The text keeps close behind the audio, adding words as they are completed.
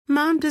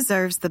Mom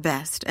deserves the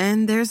best,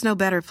 and there's no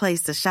better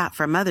place to shop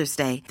for Mother's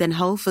Day than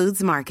Whole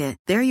Foods Market.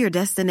 They're your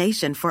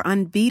destination for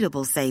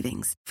unbeatable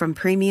savings, from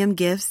premium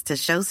gifts to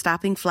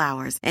show-stopping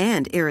flowers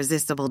and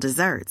irresistible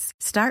desserts.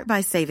 Start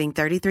by saving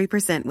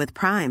 33% with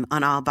Prime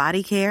on all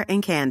body care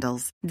and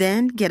candles.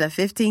 Then get a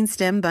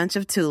 15-stem bunch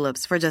of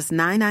tulips for just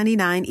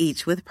 $9.99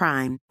 each with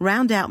Prime.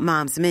 Round out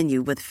Mom's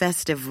menu with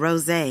festive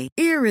rosé,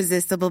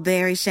 irresistible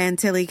berry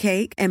chantilly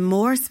cake, and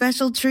more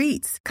special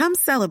treats. Come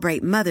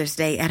celebrate Mother's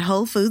Day at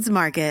Whole Foods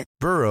Market.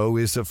 Burrow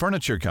is a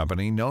furniture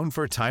company known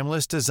for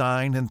timeless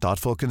design and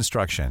thoughtful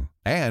construction,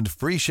 and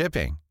free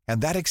shipping,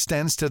 and that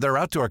extends to their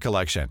outdoor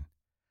collection.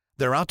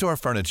 Their outdoor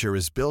furniture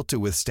is built to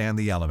withstand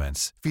the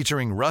elements,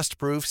 featuring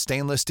rust-proof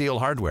stainless steel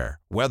hardware,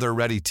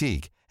 weather-ready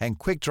teak, and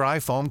quick-dry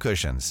foam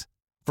cushions.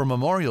 For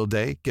Memorial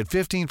Day, get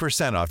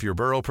 15% off your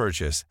Burrow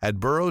purchase at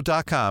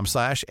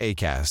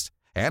burrow.com/ACAST,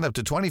 and up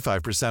to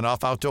 25%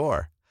 off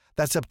outdoor.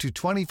 That's up to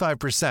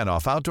 25%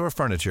 off outdoor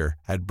furniture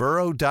at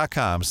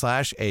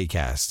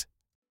burrow.com/ACAST.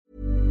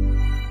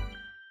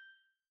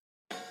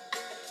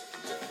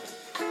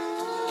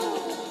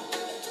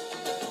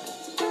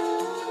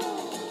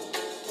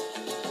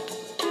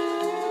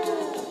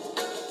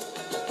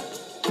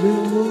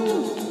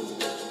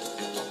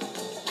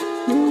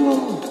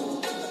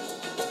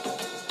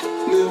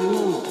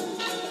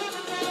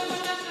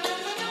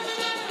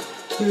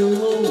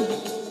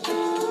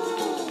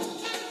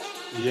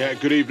 Yeah,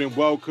 good evening.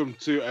 Welcome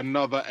to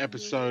another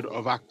episode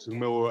of Acting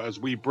Millwall as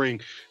we bring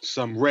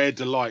some rare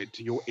delight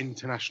to your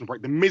international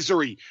break, the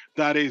misery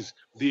that is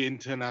the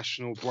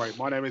international break.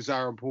 My name is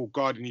Aaron Paul,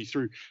 guiding you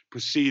through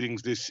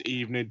proceedings this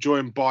evening,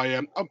 joined by,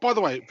 by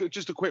the way,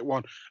 just a quick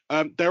one.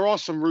 There are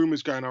some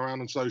rumours going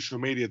around on social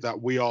media that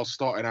we are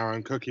starting our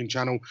own cooking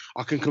channel.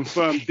 I can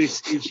confirm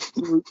this is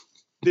true.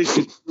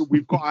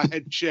 We've got our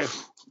head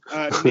chef,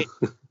 Nick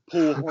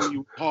Paul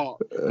Hollywood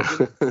Hart,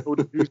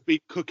 who's been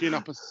cooking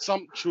up a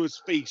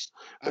sumptuous feast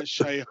at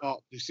Shea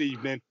Hart this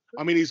evening.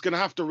 I mean, he's going to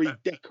have to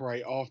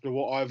redecorate after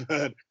what I've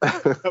heard,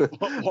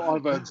 what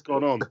I've heard's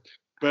gone on.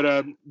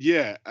 But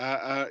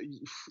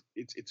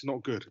it's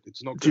not good.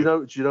 It's not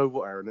good. Do you know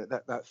what, Aaron?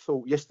 That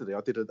thought yesterday,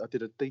 I did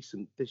a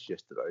decent dish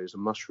yesterday. It was a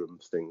mushroom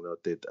thing that I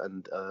did,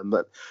 and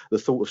that the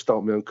thought of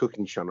starting my own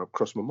cooking channel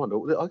crossed my mind.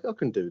 I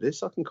can do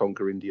this. I can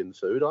conquer Indian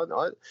food.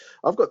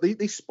 I've got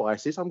these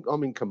spices.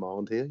 I'm in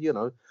command here. You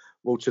know.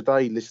 Well,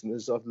 today,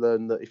 listeners, I've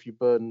learned that if you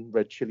burn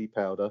red chili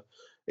powder,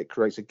 it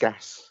creates a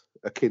gas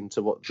akin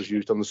to what was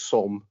used on the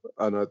Somme.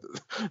 And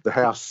the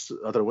house,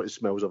 I don't know what it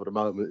smells of at the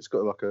moment. It's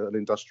got like an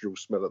industrial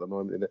smell at the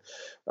moment in it.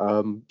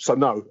 I'm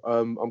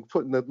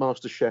putting the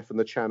Master Chef and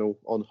the channel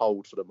on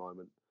hold for the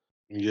moment.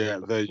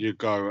 Yeah, there you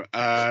go.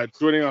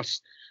 Joining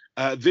us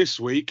this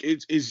week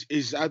is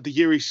the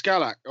Yuri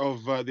Skalak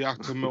of the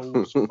Acting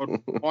Millwall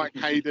squad, Mike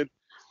Hayden.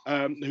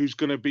 Who's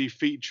going to be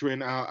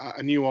featuring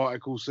a new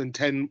article in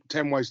 10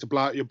 ways to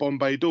blow out your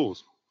Bombay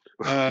doors.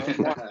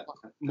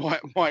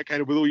 Mike,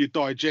 with all your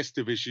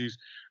digestive issues.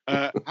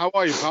 How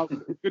are you, pal?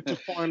 Good to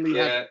finally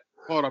have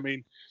pod.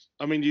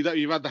 I mean,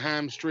 you've had the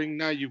hamstring,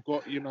 now you've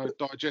got,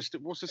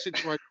 digestive. What's the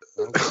situation?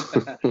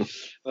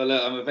 Well,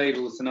 look, I'm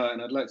available tonight,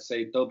 and I'd like to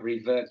say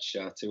Dobry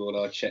Vercha to all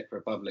our Czech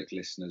Republic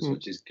listeners,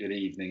 which is good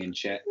evening in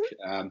Czech.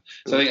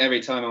 So I think every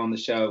time I'm on the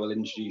show, I will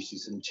introduce you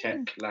some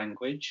Czech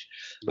language.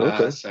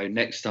 So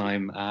next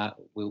time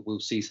we'll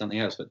see something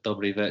else, but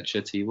Dobry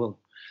Vercha to you all.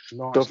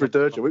 Nice. Dobry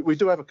Vercha. We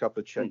do have a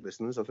couple of Czech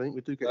listeners, I think.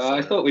 We do get.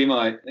 I thought we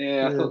might.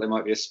 Yeah, I thought there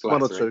might be a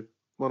splatter.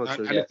 One or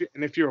two.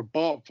 And if you're a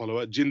Bart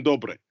follower, Dzień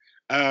dobry.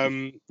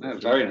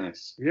 Very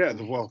nice. Yeah,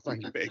 well,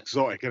 thank you. A bit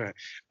exotic, isn't it?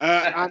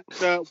 And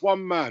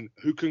one man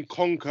who can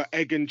conquer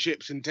egg and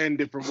chips in 10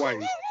 different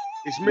ways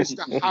is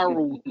Mr.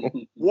 Harold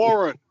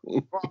Warren.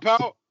 Right,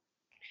 pal?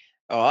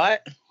 All right.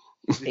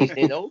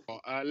 Evening all.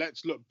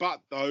 Let's look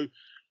back, though,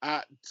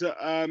 at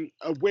a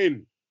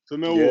win for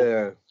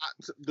Millwall at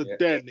the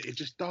Den. It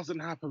just doesn't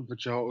happen for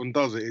Charlton,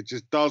 does it? It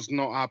just does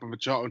not happen for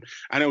Charlton.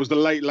 And it was the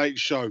late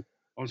show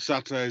on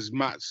Saturday's.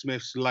 Matt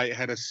Smith's late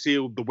header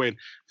sealed the win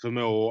for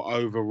Millwall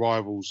over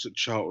rivals at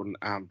Charlton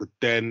and the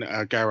Den.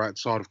 Gary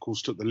outside, of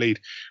course, took the lead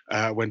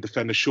when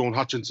defender Sean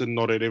Hutchinson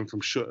nodded in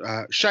from Sean.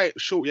 I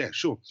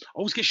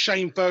always get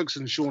Shane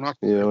Ferguson and Sean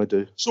Hutchinson. Yeah, I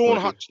do.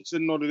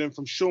 Hutchinson nodded in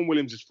from Sean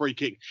Williams' free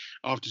kick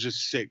after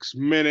just 6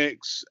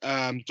 minutes.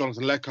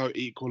 Jonathan Lecco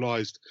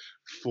equalised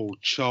for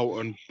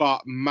Charlton,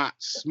 but Matt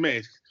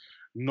Smith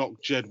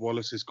knocked Jed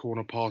Wallace's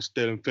corner past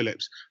Dylan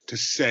Phillips to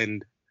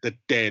send the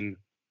Den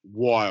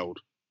wild.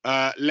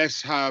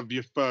 Let's have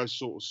your first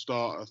sort of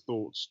starter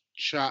thoughts,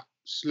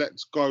 chaps.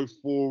 Let's go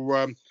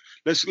for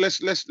let's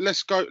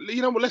go.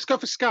 You know what? Let's go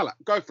for Skalak.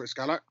 Go for it,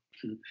 Skalak.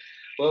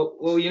 Well,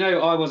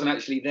 I wasn't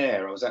actually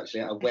there. I was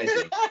actually at a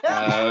wedding.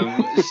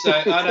 So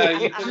I know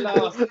you can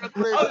laugh.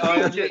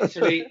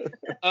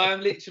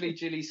 I'm literally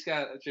Jerry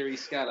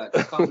Skalak.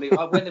 I can't believe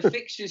when the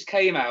fixtures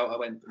came out, I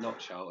went, not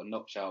Charlton.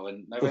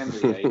 November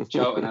the 8th,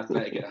 Charlton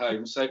Athletic at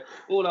home. So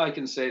all I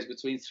can say is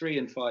between 3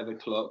 and 5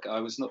 o'clock,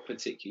 I was not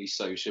particularly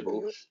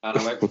sociable, and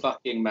I went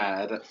fucking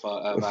mad at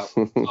about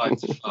 5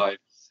 to 5.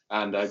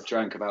 and I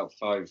drank about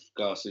 5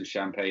 glasses of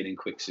champagne in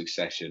quick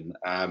succession.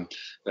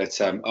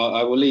 But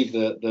I will leave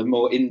the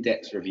more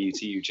in-depth review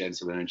to you,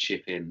 gentlemen, and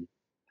chip in.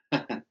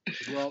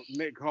 Well,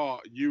 Nick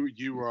Hart,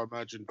 you were, I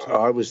imagine, too.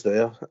 I was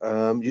there.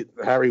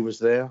 Harry was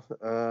there.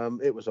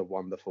 It was a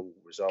wonderful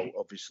result,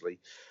 obviously.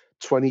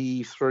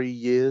 23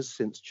 years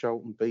since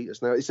Charlton beat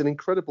us. Now, it's an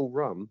incredible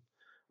run,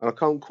 and I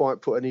can't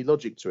quite put any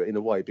logic to it in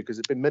a way, because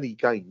there's been many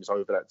games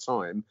over that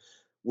time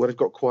where they've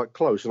got quite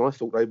close, and I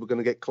thought they were going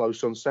to get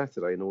close on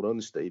Saturday, in all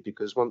honesty,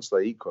 because once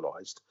they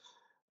equalised,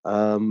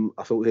 I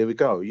thought, here we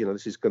go.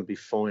 This is going to be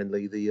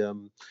finally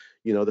the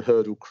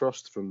hurdle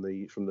crossed from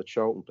the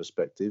Charlton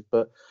perspective.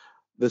 But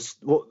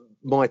what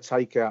my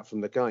takeout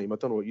from the game, I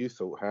don't know what you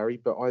thought, Harry,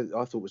 but I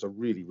thought it was a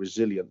really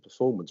resilient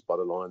performance by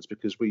the Lions,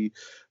 because we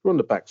were on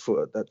the back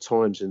foot at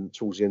times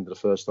towards the end of the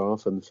first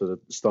half and for the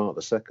start of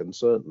the second,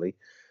 certainly.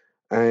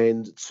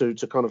 And to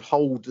kind of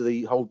hold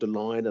the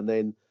line, and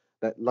then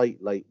that late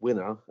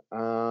winner,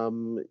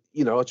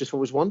 I just thought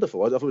it was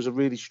wonderful. I thought it was a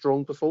really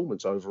strong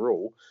performance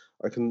overall.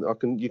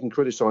 You can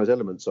criticise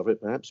elements of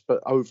it perhaps,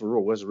 but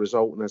overall, as a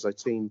result and as a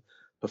team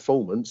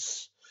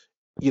performance,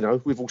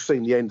 we've all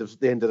seen the end of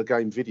the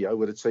game video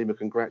where the team are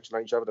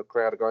congratulating each other, the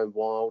crowd are going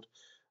wild.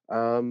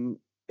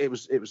 It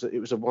was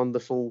a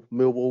wonderful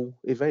Millwall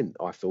event,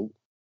 I thought.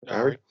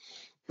 Harry?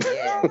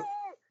 Yeah.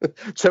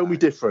 Tell me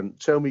different.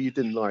 Tell me you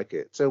didn't like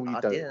it. Tell me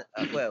you don't.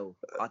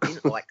 I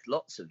didn't like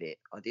lots of it.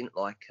 I didn't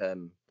like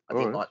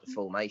the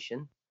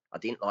formation. I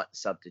didn't like the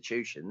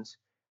substitutions,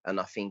 and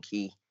I think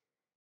he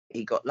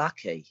got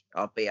lucky.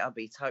 I'll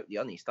be totally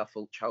honest. I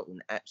thought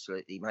Charlton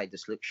absolutely made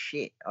us look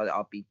shit.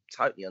 I'll be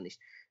totally honest.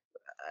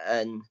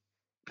 And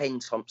Ben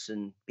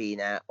Thompson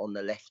being out on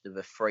the left of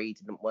a free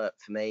didn't work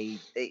for me.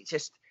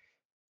 It's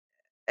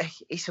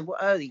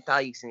early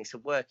days and it's a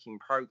work in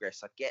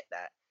progress. I get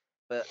that,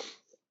 but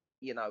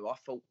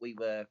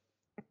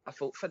I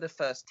thought for the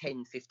first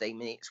 10, 15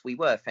 minutes, we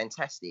were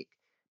fantastic.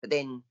 But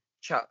then,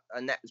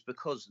 and that was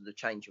because of the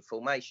change of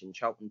formation.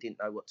 Charlton didn't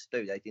know what to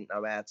do. They didn't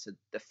know how to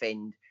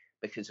defend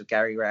because of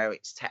Gary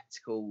Rowett's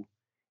tactical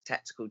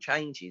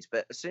changes.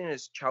 But as soon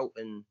as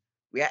Charlton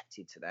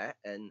reacted to that,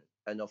 and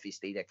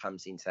obviously there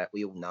comes into that,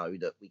 we all know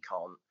that we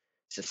can't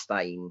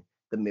sustain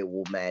the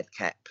Millwall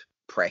madcap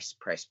press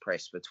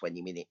for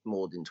 20 minutes,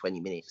 more than 20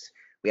 minutes.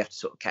 We have to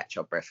sort of catch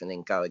our breath and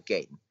then go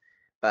again.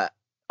 But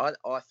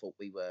I thought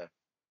we were.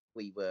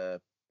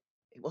 It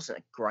wasn't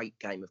a great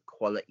game of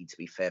quality, to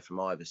be fair, from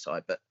either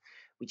side, but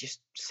we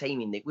just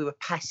seemingly we were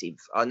passive.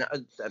 I know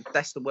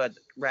that's the word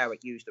that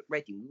Rowett used at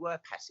Reading. We were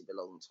passive a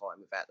long time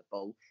without the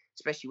ball,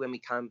 especially when we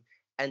come.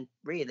 And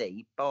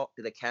really, Bart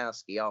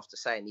Bilakowski, after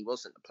saying he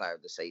wasn't the player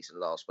of the season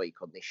last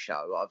week on this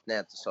show, I've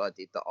now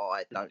decided that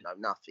I don't know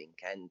nothing,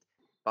 and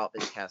Bart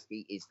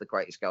Bilakowski is the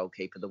greatest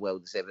goalkeeper the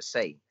world has ever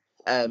seen.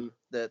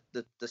 The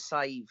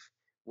save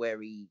where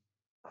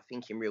I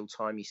think in real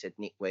time, you said,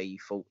 Nick, where you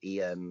thought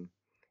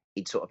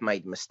he'd sort of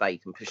made a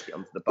mistake and pushed it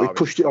onto the bar. We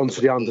pushed it onto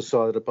the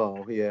underside of the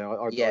bar. Yeah,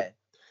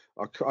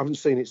 I haven't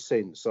seen it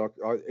since.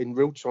 In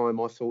real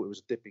time, I thought it was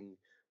a dipping,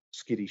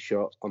 skiddy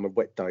shot on a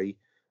wet day,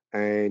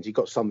 and he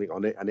got something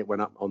on it, and it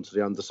went up onto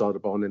the underside of the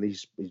bar, and then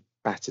he's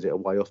batted it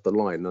away off the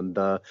line. And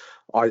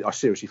I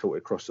seriously thought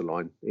it crossed the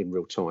line in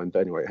real time, but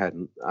anyway, it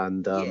hadn't.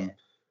 And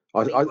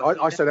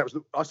I said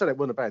that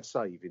wasn't a bad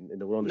save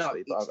in all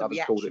honesty, but I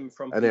haven't called it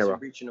an error.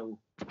 Original.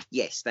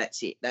 Yes,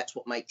 that's it. That's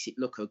what makes it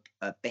look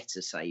a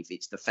better save.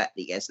 It's the fact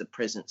that he has the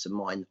presence of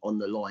mind on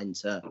the line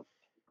to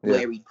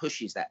where he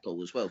pushes that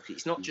ball as well. Because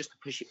it's not just to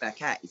push it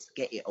back out; it's to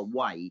get it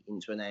away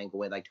into an angle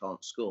where they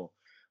can't score.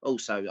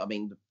 Also, I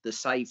mean, the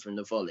save from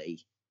the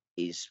volley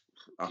is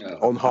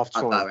on half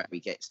time. I don't know how he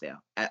gets there.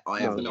 I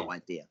have no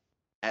idea.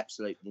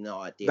 Absolutely no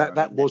idea.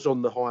 That was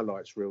on the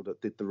highlights reel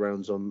that did the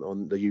rounds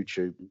on the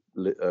YouTube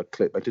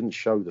clip. They didn't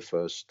show the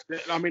first.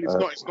 I mean,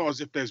 it's not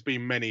as if there's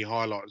been many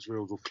highlights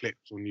reels or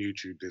clips on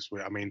YouTube this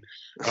week. I mean,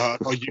 on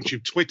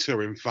YouTube,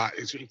 Twitter, in fact,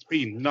 it's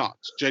been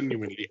nuts.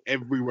 Genuinely,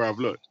 everywhere I've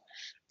looked,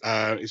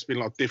 it's been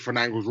like different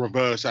angles,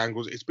 reverse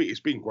angles. It's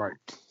been great.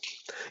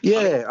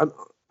 Yeah,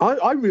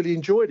 I really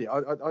enjoyed it.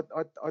 I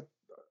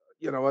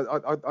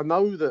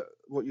know that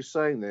what you're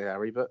saying there,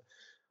 Harry, but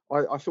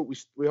I thought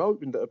we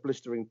opened at a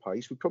blistering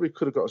pace. We probably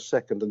could have got a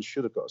second and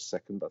should have got a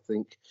second, I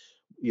think,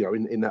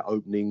 in that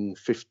opening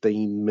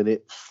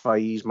 15-minute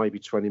phase, maybe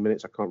 20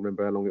 minutes. I can't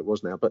remember how long it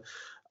was now. But,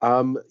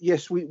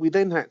 yes, we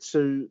then had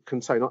to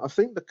contain. I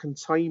think the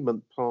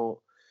containment part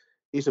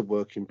is a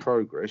work in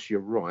progress,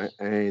 you're right.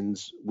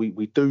 And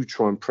we do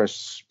try and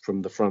press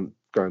from the front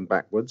going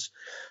backwards.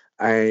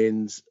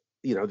 And,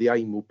 the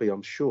aim will be,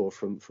 I'm sure,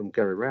 from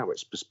Gary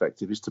Rowett's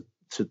perspective, is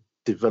to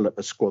develop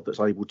a squad that's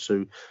able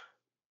to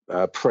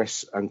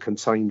press and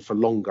contain for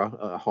longer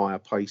at a higher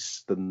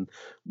pace than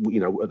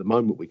at the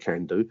moment we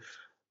can do.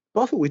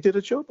 But I thought we did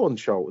a job on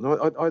Charlton.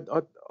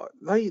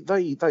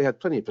 They had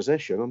plenty of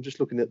possession. I'm just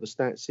looking at the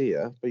stats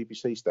here,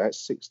 BBC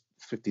stats,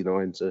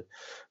 6:59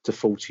 to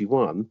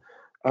 41.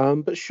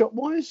 But shot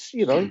wise,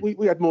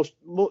 we had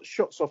more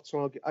shots off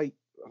target, 8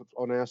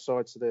 on our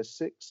side to their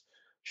 6.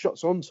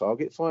 shots on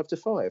target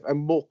 5-5, and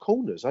more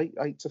corners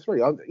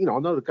 8-3. I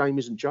know the game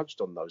isn't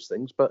judged on those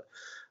things, but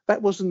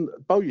that wasn't.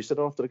 Bowyer said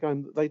after the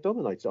game that they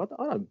dominated. I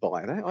don't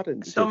buy that. I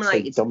didn't see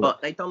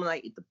They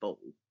dominated the ball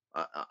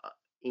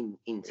in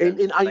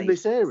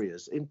aimless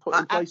areas, in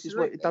places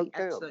where it don't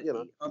count.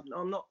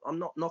 I'm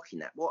not knocking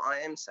that. What I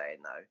am saying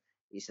though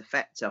is the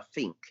fact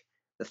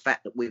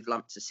that we've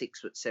lumped a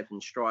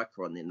 6'7"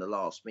 striker on in the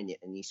last minute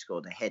and he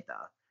scored a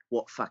header.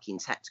 What fucking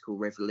tactical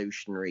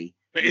revolutionary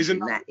isn't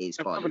that is,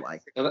 by the way?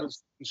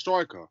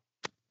 Striker.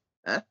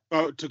 Huh?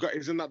 Oh,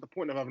 isn't that the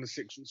point of having a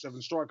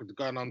 6'7" striker to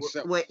go and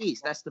unsettle? Well, it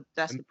is. That's the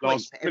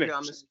point.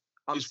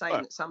 I'm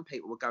saying that some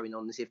people were going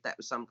on as if that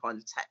was some kind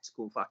of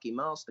tactical fucking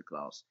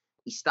masterclass.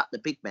 He stuck the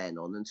big man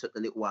on and took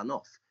the little one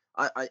off.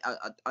 I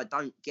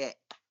don't get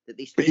that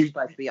this was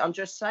supposed to be. I'm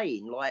just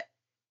saying, like,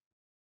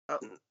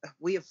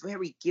 we are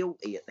very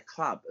guilty at the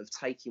club of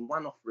taking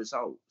one-off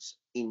results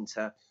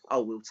into,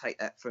 we'll take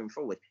that from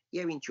forward.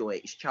 Yeah, enjoy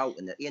it. It's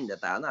Charlton. At the end of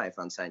the day, I know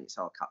everyone's saying it's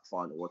our cup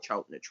final or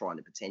Charlton are trying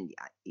to pretend it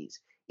is.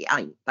 It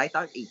ain't. They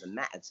don't even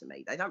matter to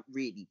me. They don't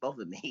really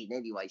bother me in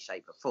any way,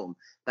 shape or form.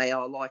 They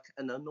are like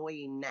an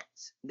annoying gnat.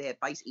 They're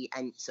basically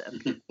ants at a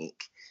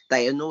picnic.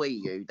 They annoy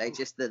you. They're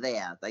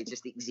there. They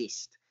just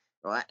exist,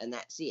 right? And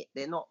that's it.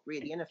 They're not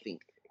really anything.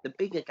 The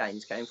bigger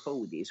games going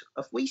forward is,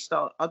 if we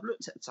start, I've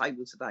looked at the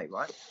table today,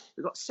 right?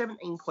 We've got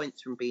 17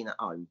 points from being at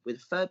home. We're the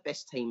third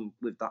best team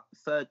with the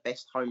third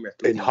best home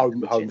record. In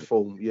home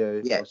form,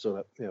 yeah. I saw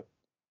that, yeah.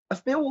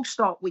 If Millwall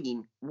start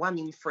winning 1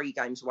 in 3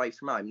 games away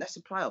from home, that's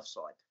a playoff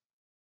side.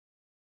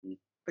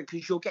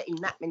 Because you're getting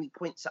that many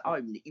points at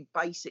home that you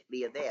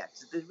basically are there.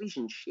 Because the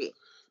division's shit.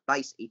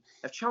 Basically,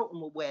 if Charlton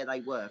were where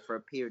they were for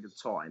a period of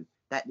time,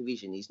 that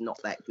division is not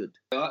that good.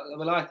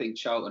 Well, I think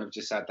Charlton have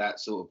just had that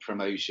sort of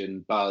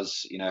promotion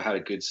buzz, had a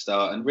good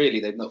start, and really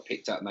they've not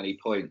picked up many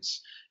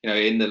points,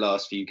 in the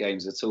last few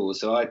games at all.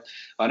 So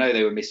I know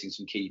they were missing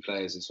some key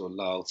players, and sort of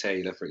Lyle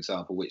Taylor, for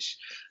example, which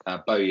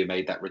Bowyer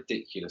made that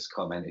ridiculous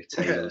comment: if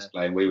Taylor was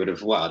playing, we would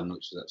have won,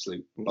 which was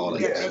absolute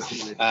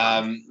bollocks.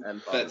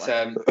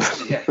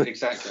 Yeah,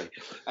 exactly.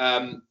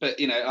 But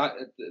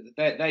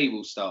they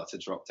will start to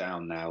drop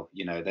down now.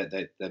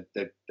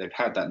 They've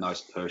had that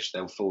nice push.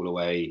 They'll fall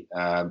away.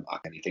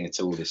 Anything at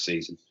all this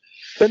season.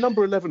 Their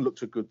number 11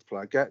 looks a good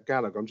player.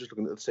 Gallagher. I'm just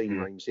looking at the team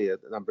names here.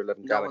 Number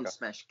 11, Gallagher. No one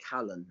smashed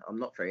Cullen. I'm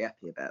not very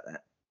happy about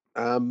that.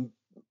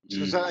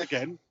 Is that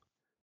again?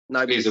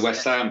 No, he's a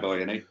West Ham boy,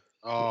 isn't he?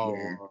 Oh,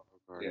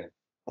 yeah.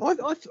 I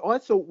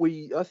thought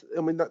he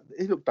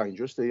looked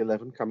dangerous. The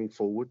 11 coming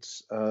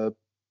forwards.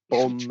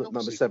 Bond number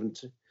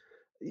 70.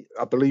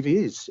 I believe he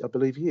is.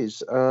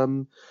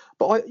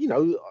 But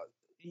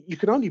you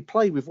can only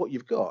play with what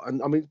you've got.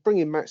 And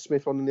bringing Matt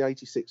Smith on in the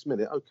 86th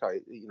minute,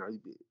 okay,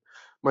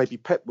 maybe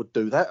Pep would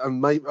do that,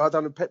 and maybe I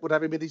don't know if Pep would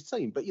have him in his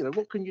team. But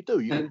what can you do?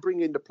 You can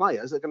bring in the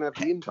players that are going to have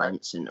the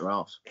impact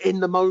in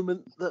the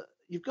moment that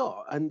you've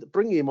got, and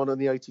bring him on in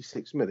the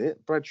 86th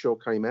minute. Bradshaw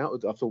came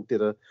out. I thought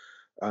did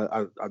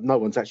no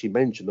one's actually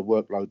mentioned the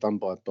workload done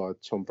by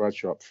Tom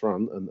Bradshaw up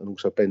front, and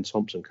also Ben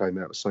Thompson came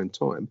out at the same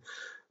time.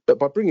 But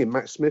by bringing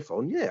Matt Smith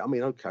on,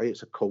 okay,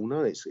 it's a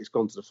corner, it's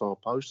gone to the far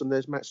post, and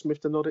there's Matt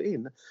Smith to nod it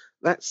in.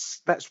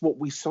 That's what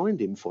we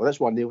signed him for. That's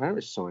why Neil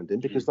Harris signed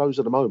him, because those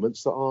are the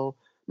moments that are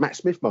Matt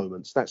Smith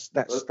moments. That's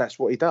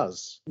what he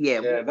does. Yeah,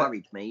 what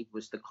worried me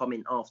was the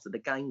comment after the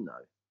game,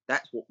 though.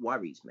 That's what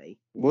worries me.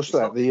 What's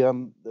that?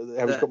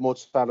 Harry's got more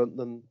talent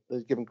than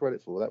he's given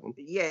credit for, that one.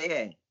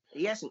 Yeah.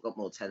 He hasn't got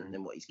more talent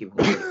than what he's given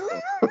credit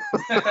for.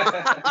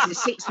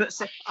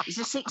 He's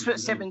a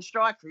 6'7"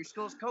 striker who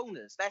scores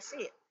corners. That's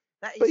it.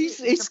 But he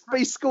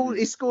scores corners.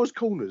 He scores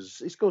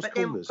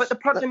corners. But the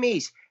problem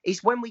is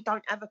when we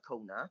don't have a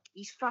corner,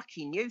 he's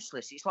fucking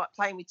useless. It's like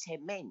playing with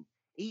 10 men.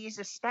 He is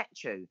a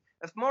statue.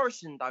 If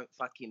Morrison don't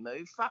fucking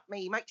move, fuck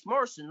me, he makes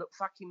Morrison look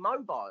fucking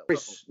mobile.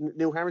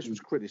 Neil Harris was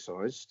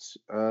criticised,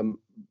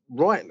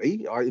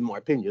 rightly, in my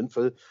opinion,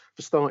 for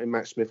starting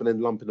Matt Smith and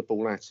then lumping the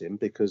ball at him,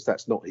 because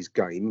that's not his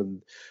game.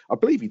 And I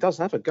believe he does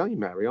have a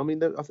game, Harry.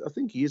 I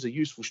think he is a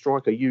useful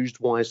striker, used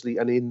wisely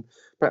and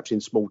perhaps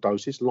in small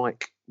doses,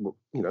 like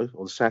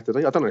on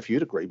Saturday. I don't know if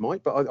you'd agree,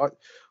 Mike, but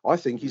I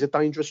think he's a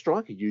dangerous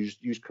striker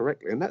used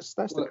correctly, and that's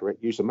the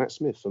correct use of Matt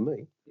Smith for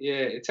me.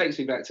 Yeah, it takes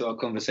me back to our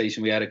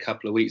conversation we had a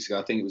couple of weeks ago.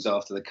 I think it was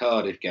after the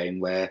Cardiff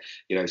game where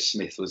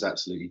Smith was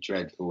absolutely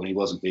dreadful and he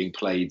wasn't being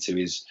played to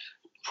his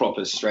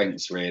proper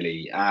strengths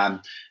really.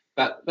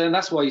 But then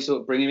that's why you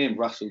sort of bring him in,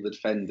 rustle the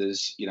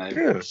defenders,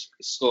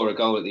 score a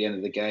goal at the end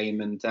of the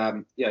game, and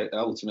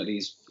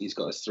ultimately he's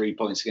got us 3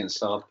 points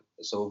against our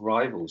sort of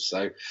rivals.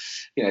 So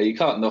you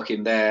can't knock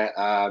him there.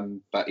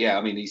 But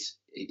yeah,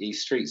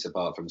 he's streets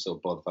apart from sort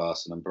of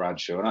Bodvarsson and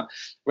Bradshaw. And I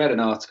read an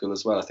article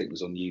as well, I think it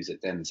was on News at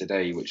Den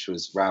today, which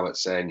was Rowett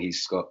saying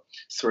he's got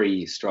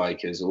 3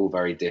 strikers, all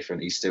very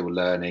different. He's still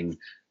learning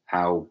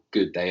how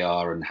good they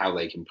are and how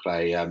they can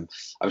play. I'm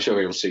sure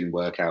it'll soon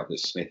work out that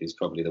Smith is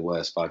probably the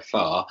worst by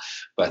far,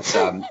 but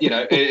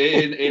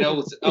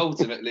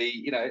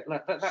ultimately,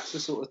 that's the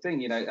sort of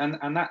thing,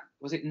 and that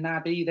was it.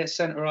 Naby, their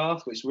centre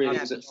half, which really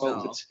was at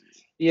fault.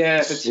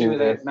 Yeah, for two of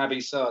the Naby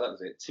Sarr, that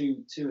was it.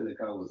 Two of the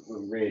goals were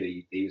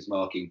really, he was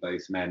marking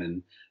both men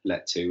and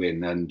let two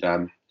in,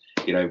 and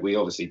we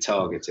obviously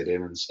targeted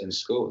him and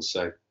scored.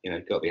 So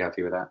got to be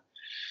happy with that.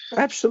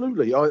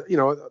 Absolutely.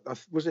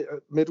 Was it at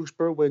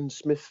Middlesbrough when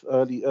Smith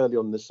early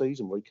on in the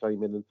season where he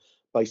came in and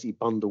basically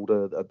bundled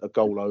a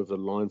goal over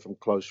the line from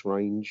close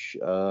range.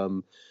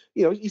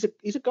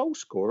 He's a goal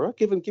scorer.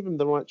 Give him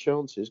the right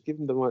chances, give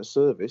him the right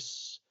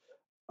service.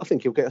 I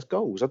think he'll get us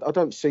goals. I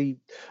don't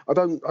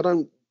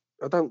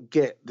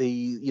get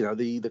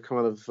the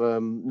kind of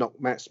knock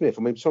Matt Smith.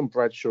 I mean, Tom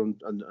Bradshaw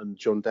and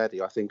John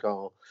Daddy, I think,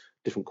 are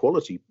different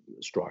quality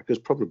strikers,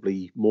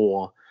 probably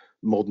more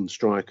modern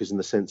strikers in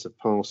the sense of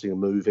passing and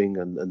moving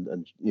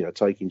and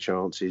taking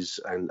chances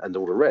and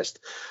all the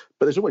rest.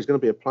 But there's always going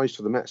to be a place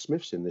for the Matt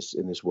Smiths in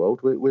this world.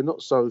 We're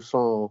not so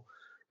far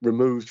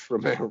removed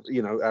from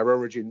our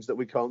origins that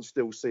we can't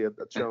still see a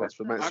chance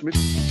for Matt Smith.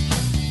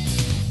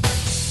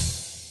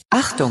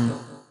 Achtung,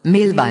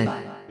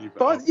 Mehlball.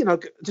 But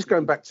just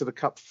going back to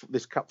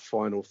this cup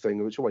final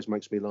thing, which always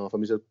makes me laugh. I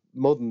mean, it's a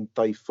modern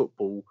day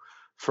football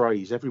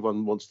phrase.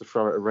 Everyone wants to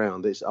throw it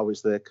around. It's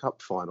their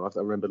cup final. I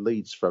remember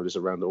Leeds throw this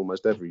around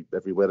almost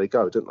everywhere they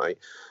go, don't they?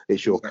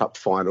 It's your cup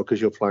final because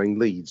you're playing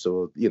Leeds,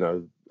 or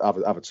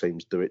other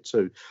teams do it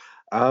too.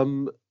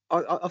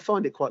 I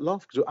find it quite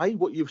laughable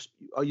because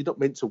are you not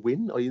meant to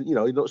win? Are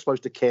you're not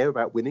supposed to care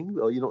about winning?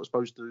 Are you not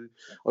supposed to?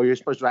 Or you're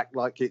supposed to act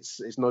like it's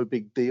no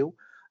big deal?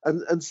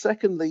 And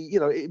secondly,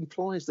 it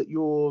implies that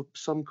you're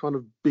some kind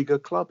of bigger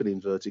club in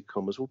inverted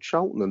commas. Well,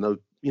 Charlton,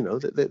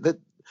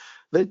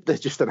 they're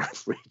just an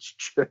average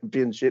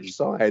Championship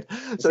side.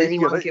 Has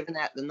anyone given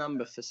out the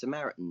number for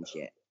Samaritans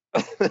yet?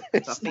 I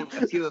think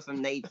a few of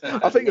them need.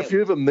 I think a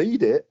few of them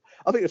need it.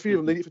 I think a few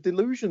of them need it for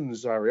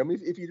delusions, Harry. I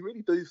mean, if you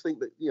really do think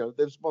that,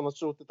 there's one I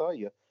saw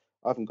today.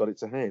 I haven't got it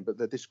to hand, but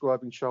they're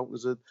describing Charlton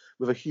as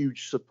with a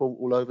huge support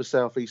all over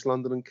South East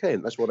London and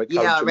Kent. That's what they.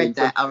 Yeah, I read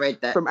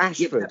that from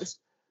Ashford. Yeah,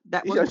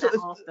 That wasn't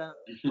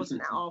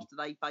that after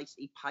they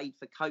basically paid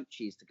for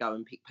coaches to go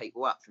and pick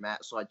people up from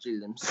outside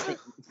Gillingham?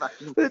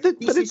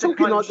 This is the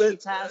kind of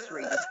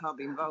shithousery this club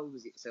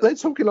involves itself. They're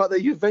talking like they're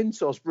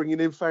Juventus bringing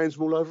in fans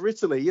from all over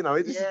Italy.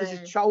 This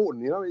is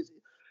Charlton.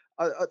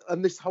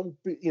 And this whole,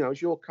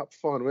 it's your cup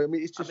final. I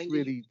mean, it's just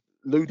really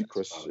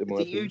ludicrous. The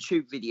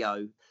YouTube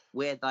video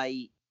where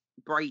they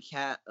break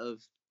out of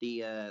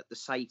the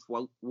safe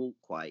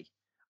walkway,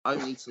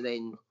 only to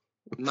then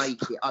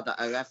make it,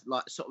 have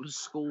like sort of a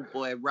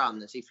schoolboy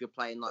run as if you're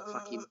playing like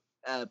fucking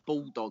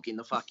bulldog in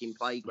the fucking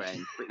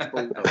playground, British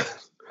bulldog.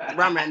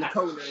 Run around the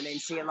corner and then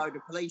see a load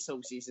of police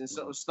horses and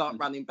sort of start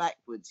running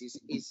backwards.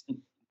 Is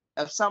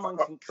if someone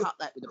can cut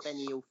that with a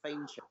Benny Hill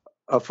theme tune.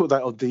 I put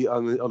that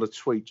on a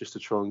tweet just to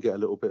try and get a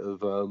little bit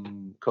of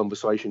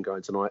conversation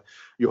going tonight.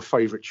 Your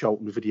favourite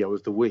Charlton video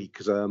of the week,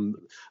 because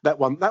that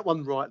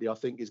one rightly I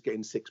think is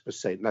getting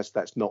 6%.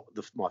 That's not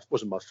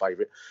wasn't my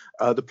favourite.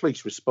 The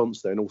police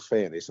response there, in all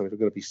fairness, I mean, if we're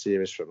going to be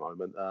serious for a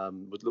moment,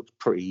 looked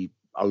pretty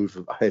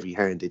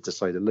heavy-handed to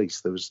say the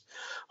least. There was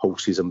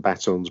horses and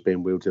batons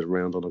being wielded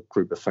around on a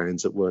group of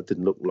fans that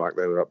didn't look like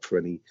they were up for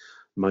any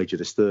major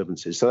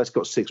disturbances. So that's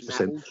got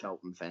 6%. All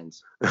Charlton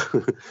fans.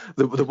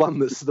 the one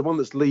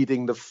that's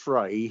leading the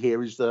fray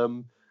here is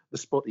the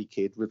spotty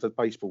kid with the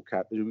baseball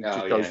cap who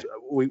just goes,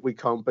 we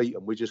can't beat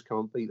them. We just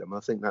can't beat them.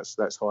 I think that's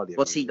highly.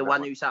 What's he? The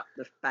one who's up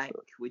the back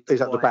with? He's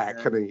at the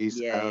back, and he's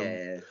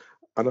yeah.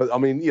 And I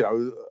mean,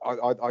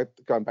 I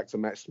going back to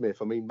Matt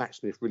Smith. I mean, Matt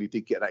Smith really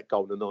did get that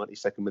goal in the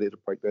 92nd minute to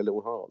break their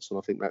little hearts, and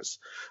I think that's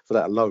for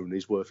that alone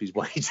is worth his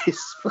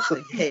wages.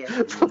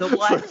 The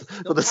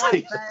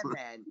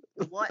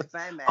white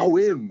van man. Oh,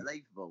 is him!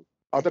 Unbelievable.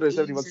 I don't know if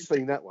anyone's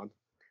seen that one.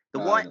 The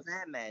white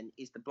van man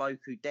is the bloke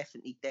who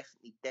definitely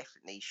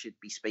should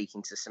be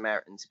speaking to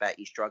Samaritans about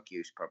his drug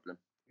use problem.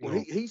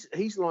 Well,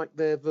 he's like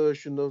their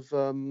version of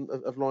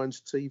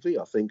Lions TV,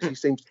 I think. He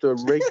seems to do a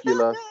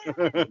regular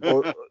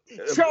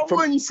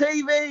Charlton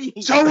TV.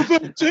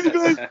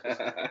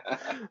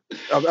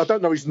 I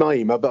don't know his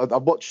name, but I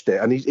watched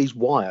it, and he's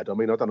wired. I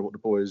mean, I don't know what the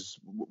boys,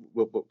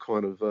 what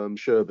kind of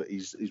sherbet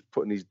he's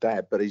putting his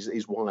dad, but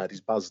he's wired,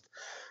 he's buzzed,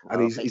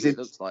 and he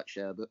looks like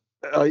sherbet.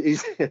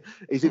 He's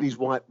in his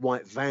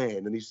white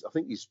van, and I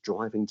think he's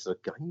driving to the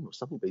game or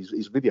something. But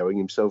he's videoing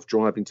himself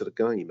driving to the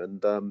game,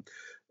 and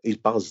he's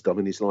buzzed. I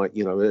mean, he's like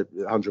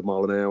 100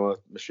 mile an hour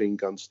machine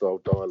gun style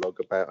dialogue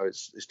about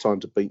it's time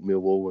to beat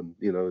Millwall and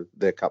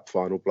their cup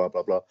final, blah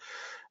blah blah.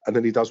 And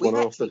then he does one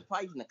after. We've actually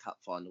played in a cup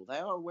final. They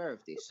are aware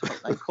of this,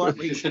 aren't they? Quite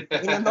recent,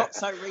 in a not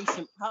so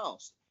recent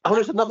past. Oh,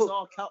 there's another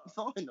our cup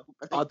final.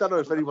 I don't know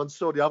if anyone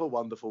saw the other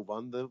wonderful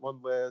one, the one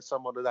where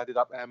someone had added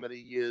up how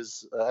many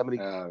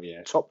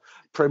top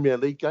Premier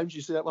League games.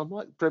 You see that one,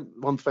 Mike?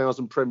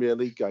 1,000 Premier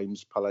League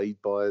games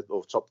played by,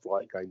 or top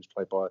flight games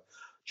played by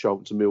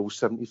Charlton to Millwall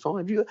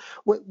 75.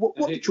 What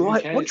Who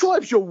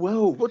drives your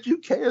world? What do you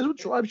care? What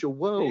drives your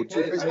world?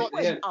 cares? I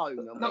went home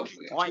and went,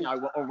 I know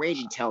what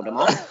already tell them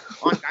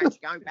off. I'm going to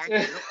go back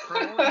and look for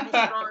all the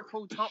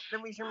historical top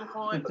Division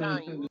 5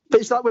 games.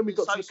 But it's like when we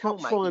got So to the cup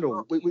small, mate,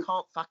 final. you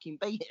can't fucking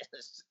beat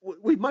us.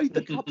 We made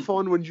the cup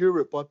final in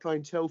Europe by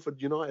playing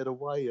Telford United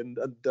away and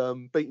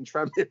beating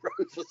Tranmere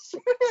Rovers.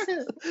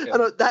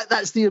 And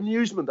that's the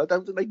amusement. I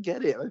don't think they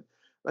get it.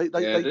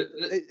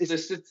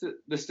 The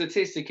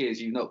statistic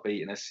is you've not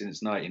beaten us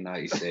since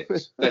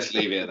 1996. Let's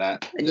leave it at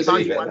that. And you've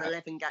only won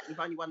 11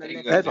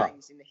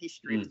 games in the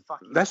history of the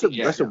fucking. That's a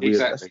weird.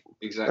 Exactly.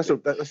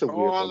 That's a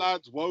weird one.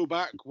 Lads, woe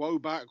back.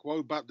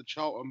 The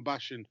Charlton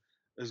bashing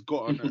has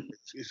gotten.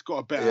 It's got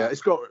a better. Yeah,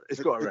 it's got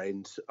to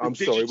end. I'm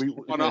sorry.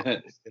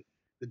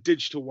 The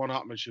digital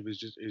one-upmanship is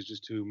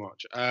just too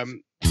much.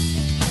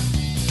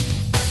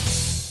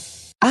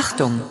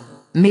 Achtung,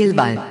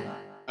 Mehlball.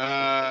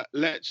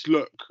 Let's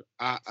look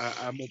at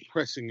a more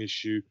pressing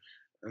issue,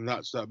 and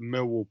that's that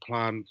Millwall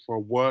plan for a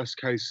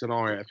worst-case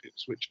scenario if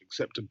Ipswich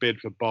accept a bid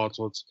for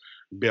Bartosz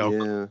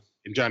Bielko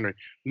in January.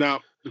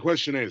 Now, the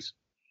question is,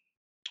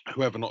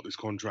 whoever knocked this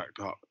contract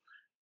up,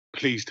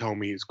 please tell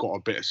me it's got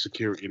a bit of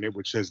security in it,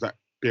 which says that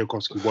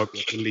Bielkowski won't be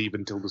able to leave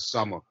until the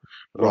summer.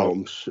 Well,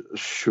 I'm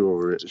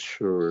sure it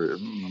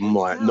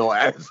might not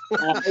have.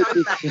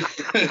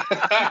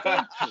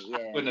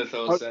 Wouldn't have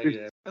thought so,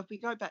 yeah. If we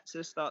go back to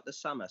the start of the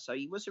summer, so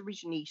he was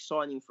originally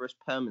signing for us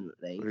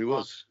permanently. He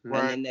was. And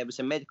then there was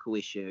a medical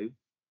issue.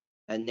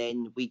 And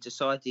then we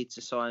decided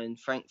to sign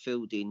Frank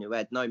Fielding, who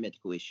had no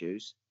medical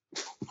issues.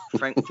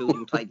 Frank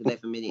Fielding played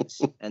 11 minutes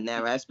and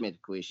now has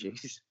medical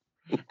issues.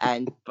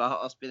 And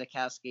Bartosz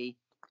Bielkowski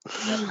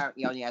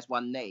apparently only has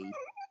one knee.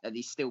 And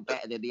he's still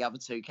better than the other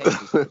two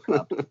keepers of the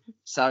club.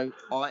 So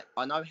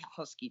I know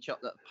Husky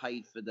Chocolate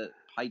paid for the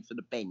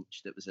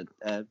bench that was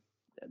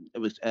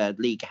a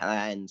league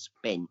hands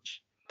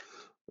bench,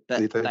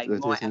 but they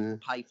might have to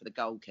pay for the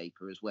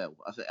goalkeeper as well.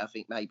 I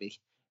think maybe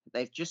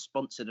they've just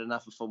sponsored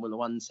another Formula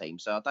One team,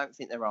 so I don't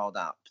think they're hard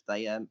up.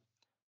 They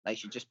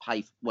should just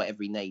pay for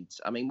whatever he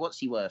needs. I mean, what's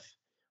he worth?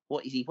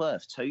 What is he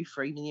worth?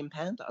 £2-3 million?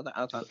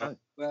 I don't know.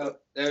 Well,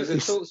 there was a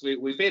talks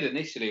we bid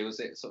initially.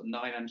 Was it sort of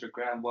 900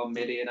 grand, 1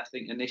 million? I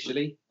think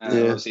initially.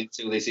 Obviously,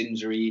 until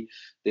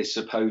this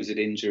supposed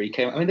injury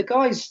came. I mean, the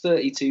guy's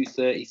 32,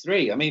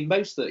 33. I mean,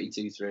 most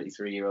 32,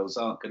 33-year-olds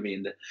aren't going to be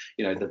in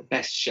the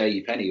best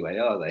shape anyway,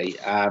 are they?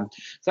 So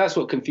that's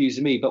what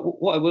confuses me.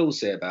 But what I will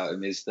say about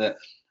him is that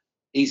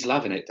he's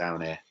loving it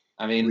down here.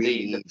 I mean,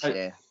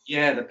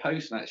 the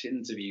post-match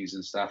interviews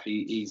and stuff,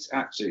 he's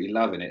absolutely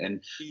loving it.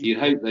 And you'd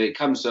hope that it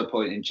comes to a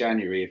point in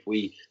January, if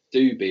we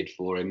do bid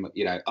for him,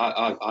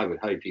 I would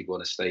hope he'd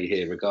want to stay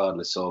here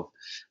regardless of,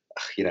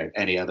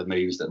 any other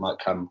moves that might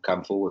come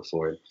forward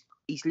for him.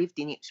 He's lived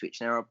in Ipswich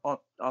now. I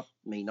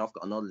mean, I've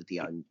got an holiday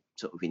home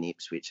sort of in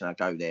Ipswich and I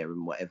go there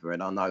and whatever.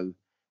 And I know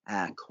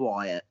how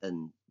quiet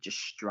and just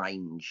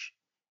strange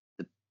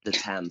the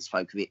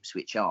townsfolk of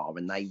Ipswich are,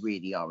 and they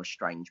really are a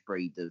strange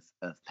breed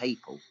of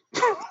people.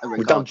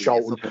 We've done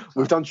Charlton.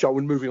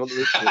 Moving on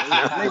to Ipswich.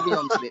 Moving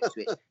on to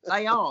Ipswich.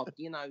 They are,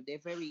 they're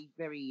very,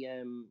 very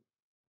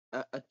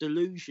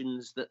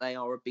delusions that they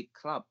are a big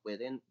club, where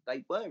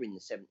they were in the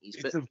 70s.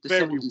 It's but a the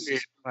very 70s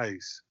weird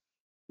place.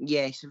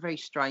 Yeah, it's a very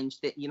strange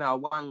that,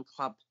 one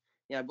club,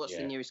 what's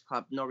the nearest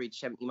club?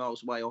 Norwich, 70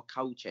 miles away, or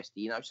Colchester,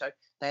 so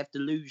they have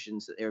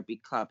delusions that they're a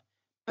big club.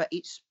 But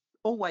it's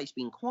always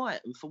been quiet,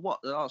 and for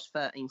the last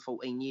 13,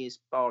 14 years,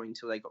 bar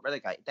until they got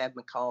relegated, they had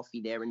McCarthy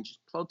there and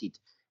just plodded.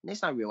 And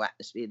there's no real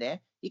atmosphere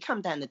there. You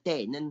come down the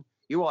Den and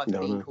you're either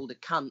being called a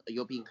cunt or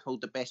you're being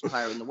called the best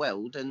player in the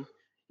world. And,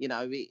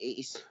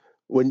 it's...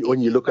 When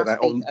you look at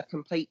that... a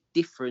complete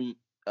different,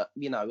 a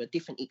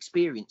different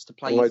experience to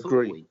play football.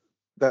 I agree.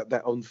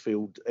 That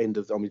on-field end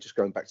of, just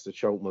going back to the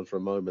Charlton one for a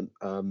moment,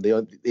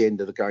 the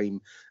end of the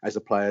game, as the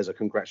players are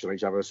congratulating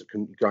each other, as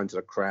going to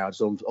the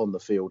crowds on the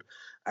field,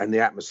 and the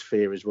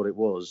atmosphere is what it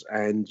was.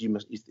 And you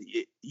must,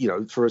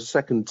 for a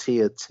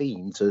second-tier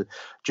team to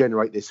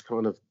generate this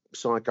kind of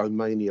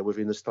psychomania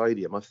within the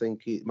stadium, I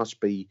think it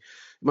must be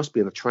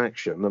an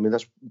attraction. I mean,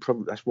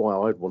 that's why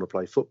I'd want to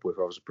play football if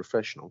I was a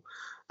professional.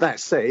 That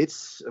said,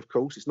 of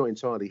course, it's not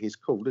entirely his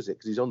call, is it?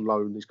 Because he's on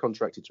loan, he's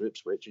contracted to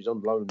Ipswich, he's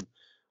on loan.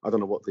 I don't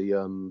know what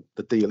the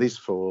deal is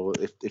for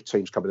if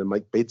teams come in and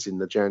make bids in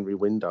the January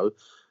window.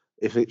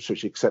 If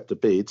Ipswich accept the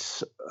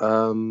bids,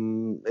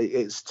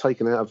 it's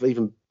taken out of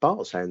even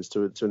Bart's hands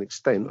to an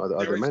extent,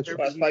 I'd imagine.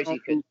 I suppose he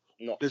could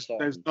not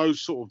there's no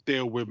sort of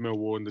deal with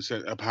Millwall in the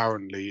sense,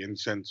 apparently, in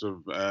sense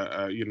of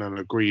an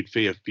agreed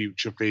fee, a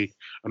future fee,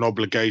 an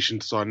obligation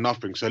to sign,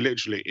 nothing. So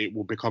literally, it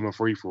will become a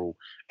free for all.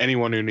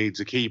 Anyone who needs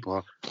a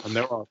keeper, and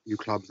there are a few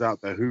clubs out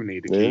there who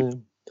need a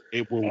keeper.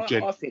 It will.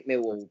 I think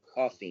Millwall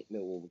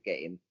will get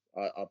him.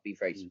 I'd be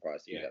very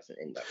surprised if he doesn't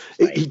end up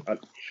staying.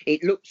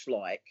 It looks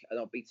like, and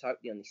I'll be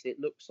totally honest, it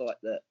looks like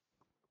that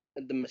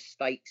the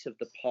mistakes of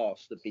the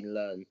past have been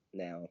learned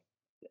now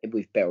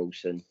with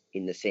Berylson,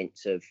 in the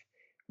sense of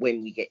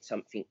when we get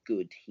something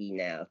good, he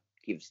now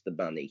gives the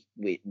money.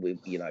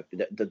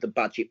 The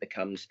budget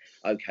becomes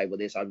okay. Well,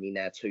 there's only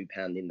now £2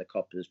 in the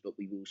coppers, but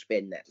we will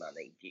spend that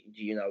money. Do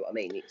you know what I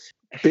mean?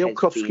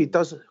 Bielkowski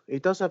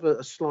does have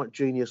a slight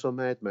genius or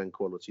madman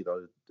quality,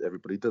 though.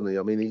 Everybody, doesn't he?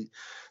 I mean,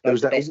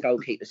 the best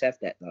goalkeepers have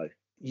that, though.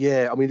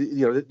 Yeah, I mean,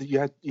 you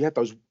had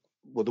those.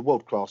 Well, the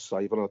world-class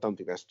save, and I don't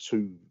think that's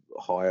too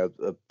high a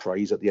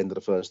praise at the end of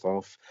the first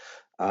half.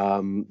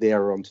 The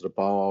error onto the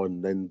bar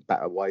and then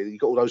bat away. You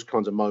got all those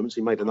kinds of moments.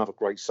 He made another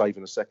great save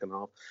in the second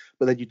half.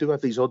 But then you do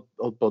have these odd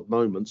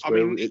moments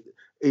where he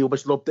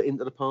almost lobbed it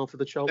into the path of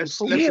the Charlton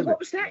forward. Yeah, what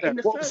was that in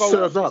the first half?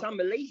 It was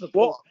unbelievable.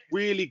 What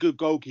really good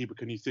goalkeeper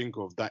can you think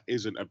of that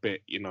isn't a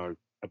bit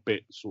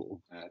sort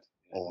of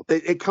odd?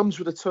 It comes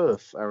with the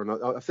turf, Aaron.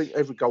 I think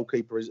every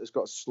goalkeeper has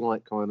got a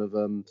slight kind of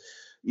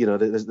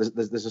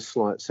there's a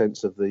slight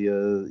sense of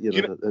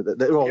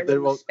they're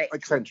all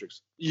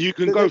eccentrics. You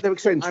can go they're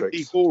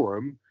eccentrics.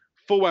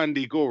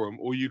 Andy Gorham,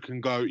 or you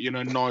can go,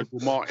 Nigel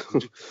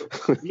Martin.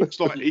 He looks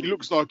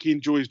like he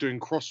enjoys doing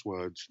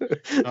crosswords.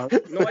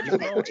 Nigel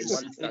Martin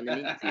once done an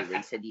interview where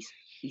he said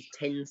his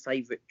 10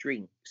 favourite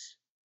drinks.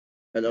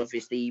 And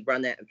obviously he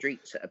ran out of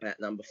drinks at about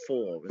number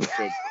 4 and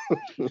said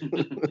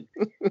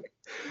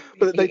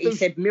but he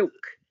said milk.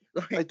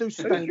 They do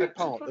stand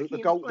apart.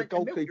 The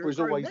goalkeeper is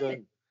always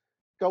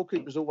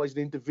goalkeeper's always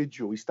an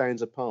individual. He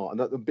stands apart,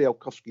 and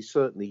Bielkowski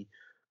certainly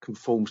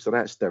conforms to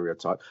that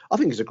stereotype. I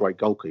think he's a great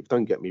goalkeeper.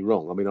 Don't get me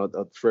wrong. I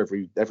mean, for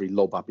every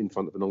lob up in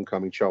front of an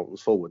oncoming Charlton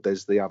forward,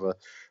 there's the other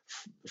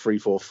 3,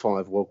 4,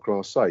 5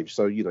 world-class saves.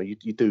 So you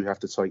do have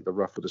to take the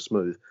rough with the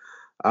smooth.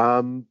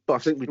 But I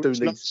think we do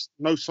need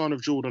no sign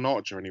of Jordan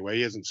Archer anyway.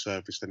 He hasn't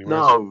surfaced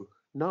anywhere.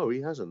 No,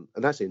 he hasn't,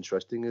 and that's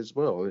interesting as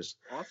well.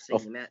 I've seen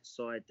him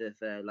outside of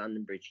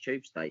London Bridge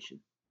Tube Station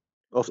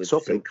with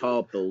some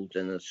cardboard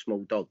and a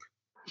small dog.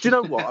 Do you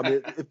know what I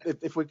mean?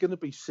 if we're going to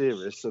be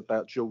serious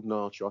about Jordan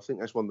Archer, I think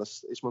that's one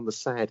of the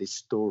saddest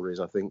stories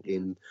I think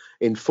in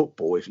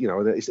football. If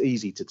it's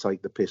easy to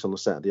take the piss on a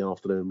Saturday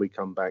afternoon, we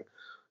come back,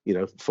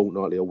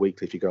 fortnightly or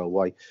weekly if you go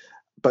away.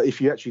 But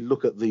if you actually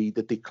look at the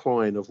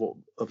decline of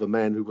a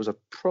man who was a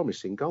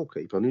promising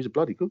goalkeeper, and he was a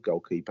bloody good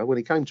goalkeeper when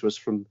he came to us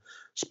from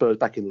Spurs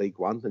back in League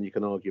One, then you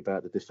can argue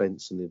about the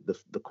defence and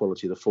the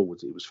quality of the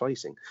forwards he was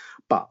facing.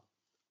 But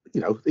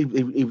no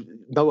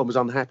one was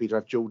unhappy to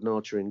have Jordan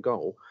Archer in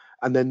goal.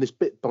 And then this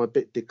bit by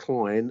bit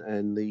decline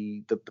and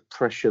the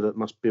pressure that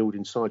must build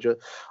inside you.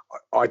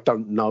 I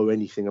don't know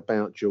anything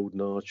about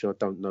Jordan Archer. I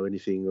don't know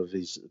anything of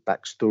his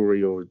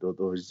backstory or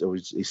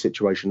his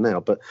situation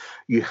now. But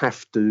you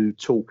have to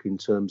talk in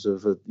terms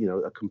of a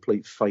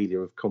complete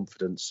failure of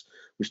confidence,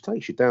 which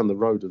takes you down the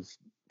road of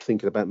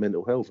thinking about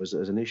mental health as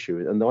an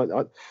issue. And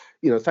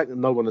the fact that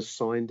no one has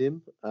signed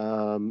him.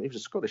 He was a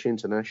Scottish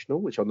international,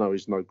 which I know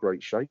is no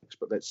great shakes,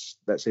 but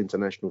that's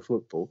international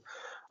football.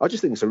 I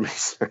just think it's a really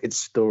sad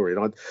story,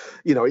 and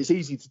it's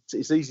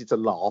easy to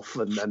laugh,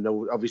 and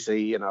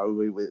obviously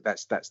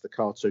that's the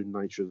cartoon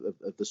nature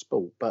of the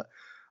sport. But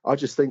I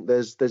just think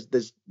there's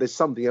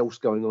something else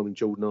going on in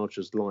Jordan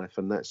Archer's life,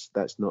 and that's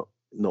not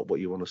what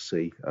you want to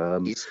see.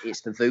 It's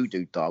the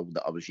voodoo doll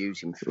that I was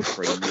using for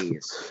 3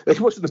 years.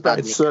 It wasn't a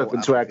bad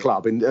servant to our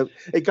club, and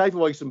it gave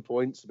away some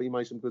points, but he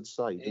made some good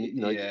saves.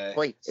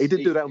 Points. He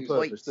didn't do that on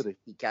purpose, did he?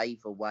 He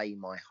gave away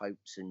my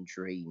hopes and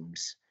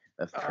dreams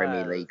of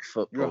Premier League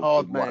football. You're a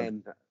hard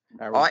man,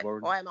 I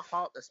am a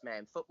heartless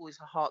man. Football is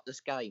a heartless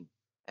game,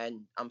 and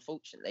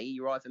unfortunately,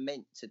 you're either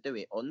meant to do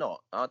it or not.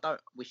 I don't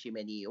wish him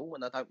any ill,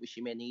 and I don't wish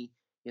him any,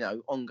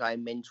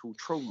 ongoing mental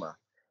trauma.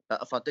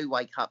 But if I do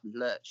wake up and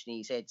lurch in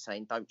his head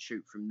saying, "Don't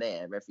shoot from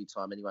there," every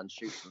time anyone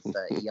shoots from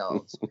 30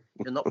 yards,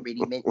 you're not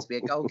really meant to be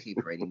a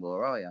goalkeeper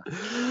anymore, are you?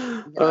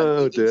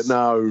 Oh dear,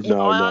 no.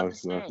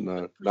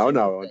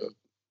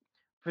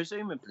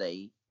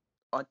 Presumably,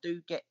 I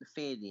do get the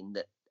feeling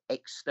that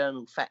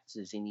external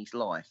factors in his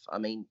life. I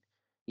mean,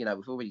 we've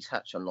already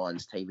touched on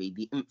Lions TV,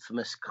 the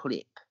infamous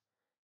clip.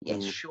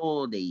 Yes,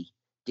 surely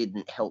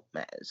didn't help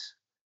matters.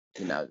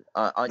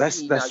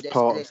 That's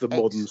part of the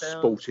modern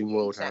sporting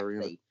world, exactly.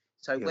 Harry.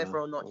 So whether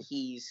or not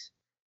he's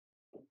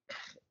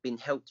been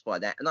helped by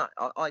that, and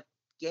I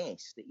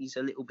guess that he's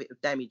a little bit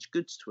of damaged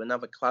goods to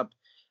another club,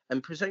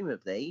 and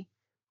presumably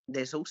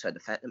there's also the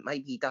fact that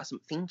maybe he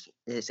doesn't think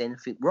there's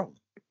anything wrong.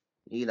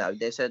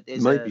 There's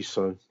maybe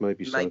so.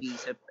 Maybe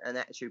he's an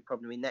attitude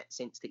problem in that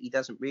sense that he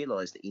doesn't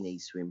realise that he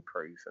needs to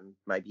improve, and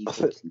maybe he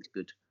thinks he's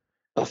good.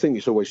 I think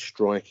it's always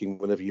striking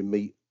whenever you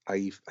meet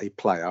a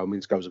player. I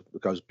mean, it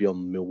goes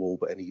beyond Millwall,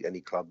 but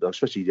any club,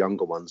 especially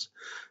younger ones,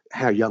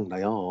 how young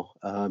they are.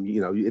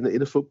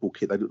 In a football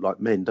kit, they look like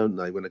men, don't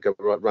they? When they go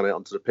run out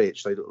onto the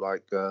pitch, they look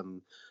like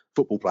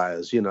football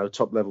players,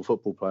 top level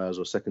football players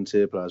or second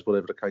tier players,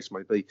 whatever the case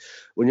may be.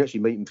 When you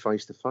actually meet them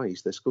face to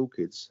face, they're school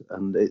kids,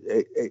 and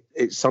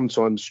it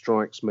sometimes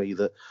strikes me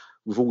that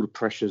with all the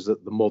pressures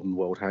that the modern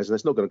world has, and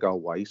it's not going to go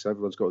away. So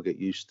everyone's got to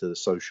get used to the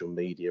social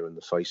media and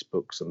the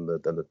Facebooks and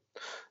the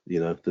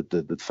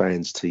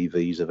fans'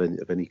 TVs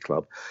of any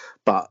club.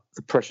 But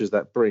the pressures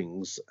that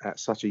brings at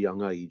such a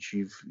young age,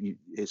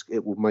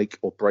 it will make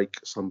or break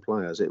some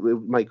players. It will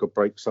make or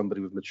break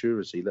somebody with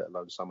maturity, let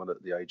alone someone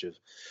at the age of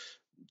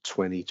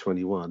 20,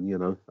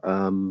 21.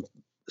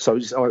 So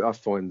I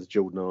find the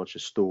Jordan Archer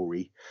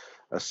story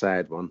a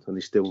sad one, and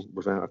he's still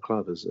without a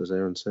club, as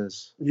Aaron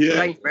says. Yeah,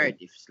 James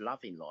Meredith's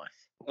loving life.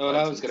 Well,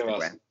 I was going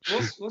to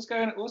ask, what's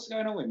going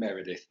on with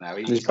Meredith now?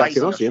 He's back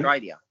in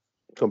Australia.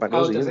 Come back in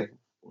Aussie,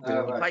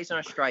 He plays in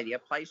Australia,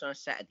 plays on a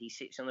Saturday,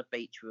 sits on the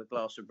beach with a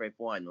glass of red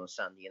wine on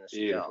Sunday and a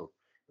cigar.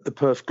 The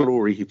Perth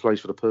Glory, he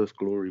plays for the Perth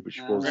Glory, which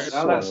was...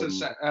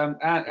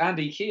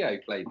 Andy Keogh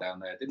played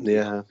down there, didn't he?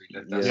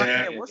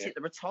 Was it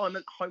the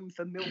retirement home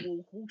for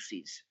Millwall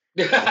horses?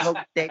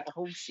 Dead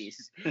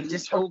horses.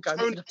 Just all go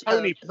to the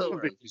Tony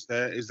Popovic is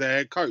their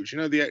head coach.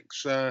 The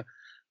ex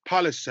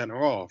Palace centre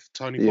half,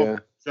 Tony Popovic.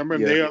 Remember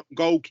him, the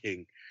goal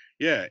king.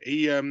 Yeah,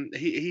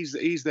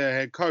 he's their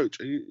head coach.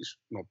 He's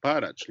not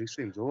bad actually.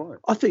 Seems all right.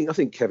 I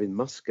think Kevin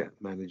Muscat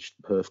managed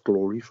Perth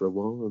Glory for a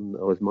while, and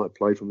I might have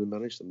played for him and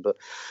managed them. But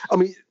I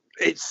mean,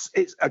 it's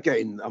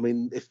again. I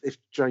mean, if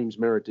James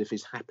Meredith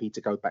is happy to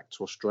go back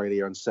to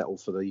Australia and settle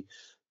for the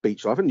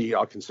beach life, and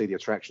I can see the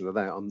attraction of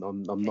that.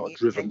 I'm not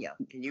driven.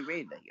 Can you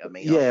really? I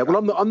mean,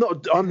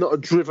 I'm not a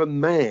driven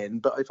man.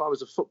 But if I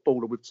was a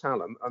footballer with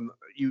talent, and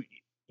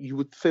you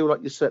would feel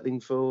like you're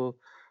settling for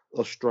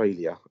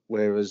Australia,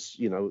 whereas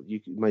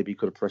you maybe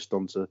could have pressed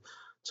on to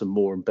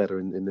more and better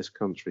in this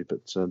country.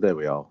 But there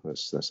we are.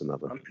 That's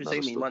another. I'm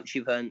presuming once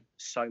you've earned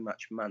so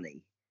much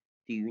money,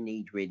 do you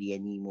need really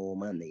any more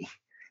money?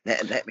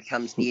 That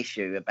becomes the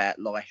issue about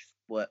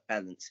life-work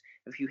balance.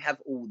 If you have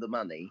all the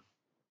money,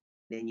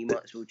 then you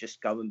might as well just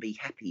go and be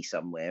happy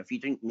somewhere. If you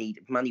didn't need,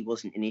 if money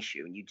wasn't an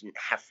issue and you didn't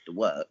have to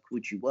work,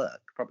 would you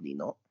work? Probably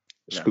not.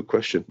 It's a good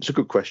question. It's a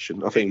good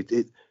question. I think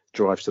it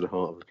drives to the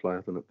heart of the player,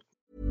 doesn't it?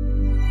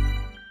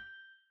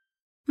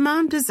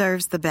 Mom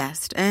deserves the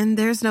best, and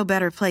there's no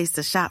better place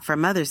to shop for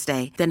Mother's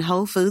Day than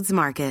Whole Foods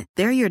Market.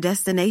 They're your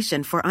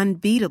destination for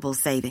unbeatable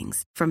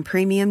savings, from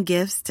premium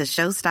gifts to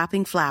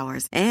show-stopping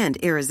flowers and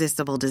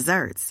irresistible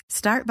desserts.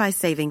 Start by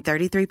saving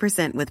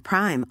 33% with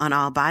Prime on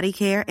all body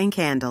care and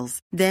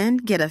candles. Then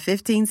get a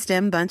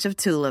 15-stem bunch of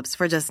tulips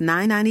for just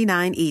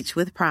 $9.99 each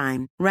with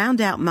Prime. Round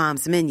out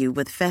Mom's menu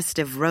with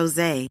festive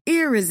rosé,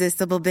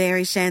 irresistible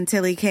berry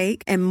chantilly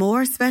cake, and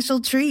more special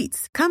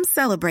treats. Come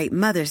celebrate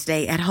Mother's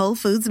Day at Whole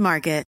Foods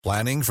Market.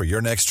 Planning for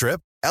your next trip?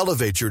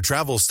 Elevate your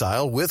travel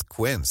style with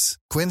Quince.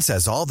 Quince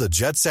has all the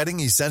jet-setting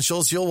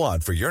essentials you'll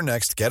want for your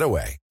next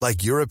getaway,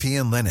 like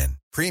European linen,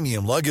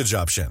 premium luggage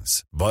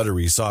options,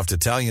 buttery soft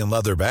Italian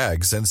leather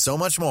bags, and so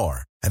much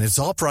more. And it's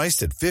all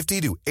priced at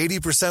 50 to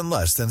 80%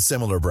 less than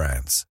similar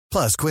brands.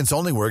 Plus, Quince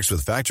only works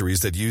with factories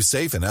that use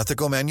safe and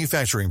ethical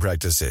manufacturing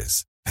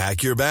practices.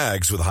 Pack your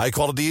bags with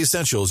high-quality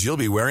essentials you'll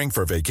be wearing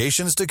for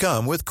vacations to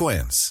come with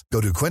Quince.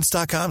 Go to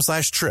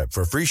quince.com/trip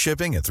for free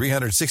shipping and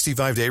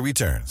 365-day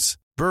returns.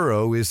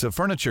 Burrow is a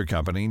furniture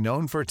company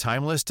known for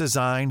timeless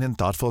design and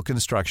thoughtful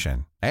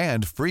construction,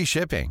 and free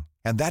shipping,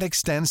 and that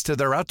extends to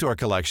their outdoor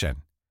collection.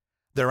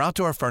 Their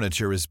outdoor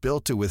furniture is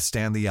built to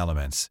withstand the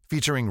elements,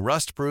 featuring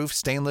rust-proof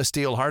stainless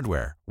steel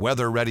hardware,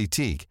 weather-ready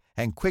teak,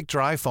 and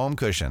quick-dry foam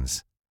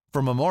cushions.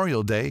 For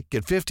Memorial Day,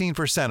 get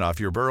 15% off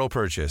your Burrow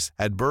purchase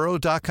at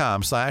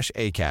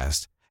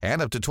burrow.com/ACAST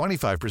and up to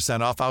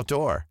 25% off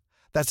outdoor.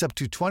 That's up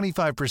to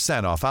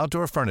 25% off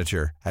outdoor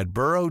furniture at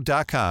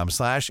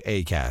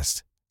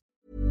burrow.com/ACAST.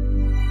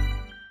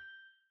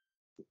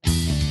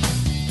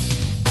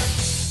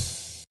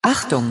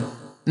 Achtung,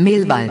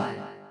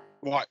 Mehlball.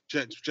 Right,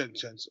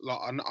 gents. Like,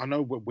 I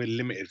know we're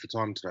limited for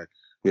time today.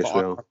 Yes,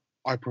 we are.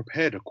 I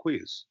prepared a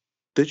quiz.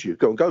 Did you?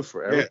 Go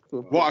for it, Eric.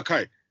 Yeah. Well,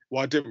 okay.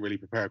 Well, I didn't really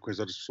prepare a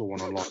quiz. I just saw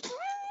one online.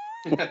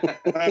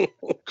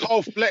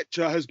 Carl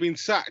Fletcher has been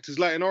sacked as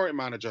Leyton Orient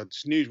manager.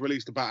 This news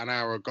released about an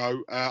hour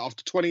ago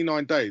after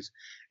 29 days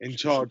in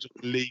charge of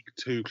the League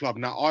Two club.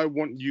 Now, I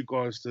want you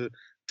guys to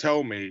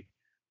tell me,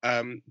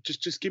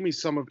 just give me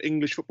some of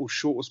English football's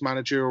shortest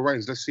managerial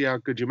reigns. Let's see how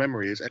good your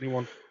memory is.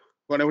 Anyone?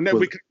 Well,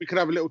 we could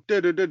have a little.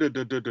 I've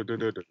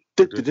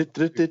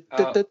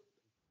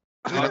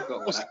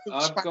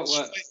got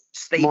one.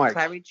 Steve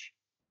Claridge.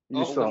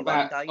 Off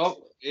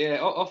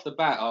the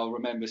bat, I'll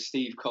remember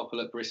Steve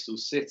Coppell at Bristol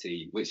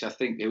City, which I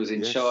think it was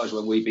in charge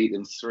when we beat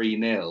them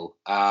 3-0.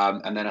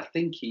 And then I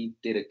think he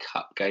did a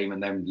cup game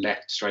and then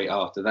left straight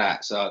after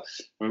that. So I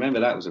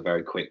remember that was a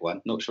very quick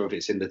one. Not sure if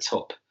it's in the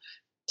top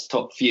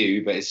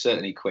few, but it's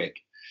certainly quick.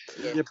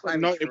 It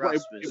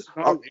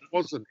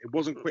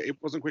wasn't quick. It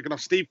wasn't quick enough.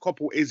 Steve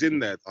Coppell is in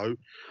there though.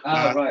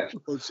 Right.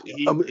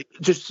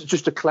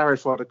 Just to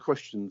clarify the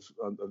question,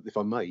 if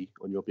I may,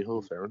 on your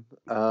behalf, Aaron.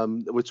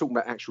 We're talking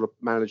about actual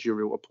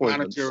managerial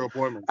appointments.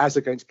 As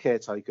against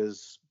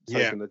caretakers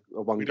taking a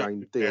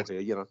one-game deal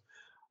here.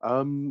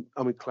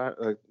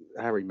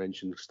 Harry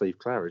mentioned Steve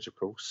Claridge, of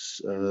course,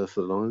 for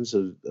the Lions,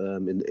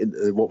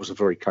 in what was a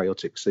very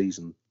chaotic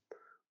season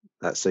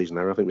that season,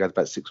 Aaron. I think we had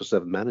about 6 or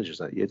 7 managers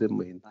that year, didn't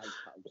we?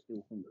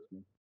 Still haunts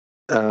me.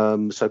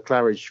 So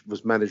Claridge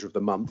was manager of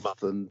the month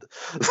and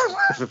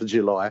for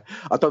July.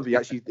 I don't think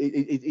actually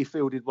he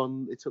fielded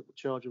one. He took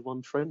charge of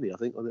one friendly, I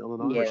think, on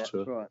an Irish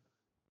tour. That's right.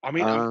 I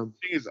mean, the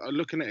thing is,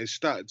 looking at his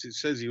stats, it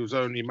says he was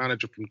only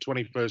manager from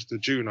 21st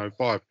of June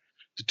 05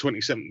 to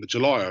 27th of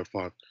July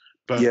 05.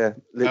 But yeah,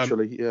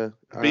 literally, yeah.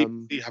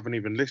 BBC haven't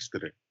even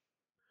listed it.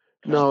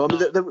 No, I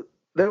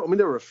mean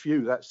there were a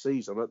few that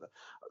season.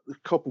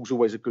 Coppell's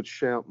always a good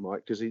shout,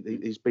 Mike, because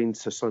he's been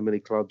to so many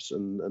clubs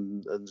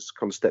and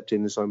kind of stepped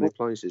in so many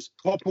places.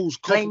 Coppell's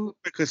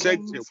quickest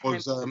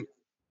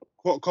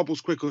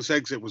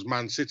exit was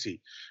Man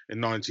City in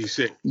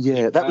 '96.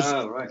 Yeah, that was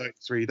like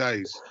 3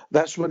 days.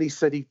 That's when he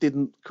said he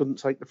couldn't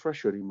take the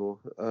pressure anymore.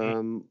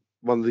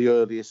 One of the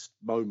earliest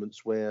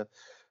moments where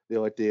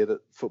the idea that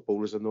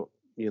footballers are not,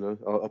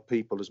 are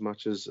people as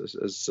much as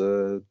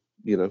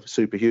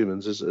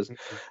superhumans. As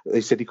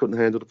he said, he couldn't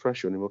handle the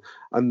pressure anymore.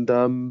 And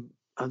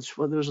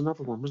there was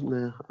another one, wasn't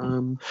there? I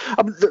mean,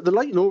 the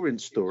Leyton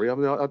Orient story. I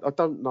mean, I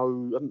don't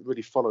know. I haven't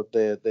really followed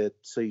their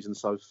season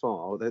so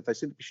far. They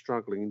seem to be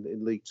struggling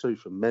in League Two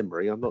from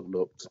memory. I've not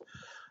looked,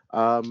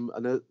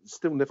 and they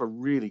still never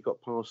really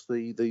got past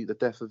the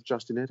death of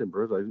Justin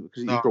Edinburgh, though,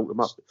 because he brought them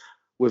up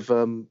with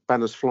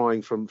banners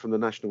flying from the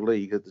National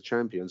League at the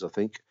champions, I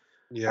think.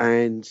 Yeah.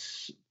 And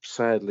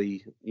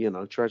sadly,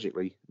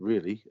 tragically,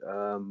 really,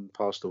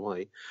 passed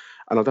away.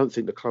 And I don't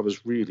think the club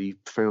has really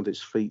found its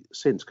feet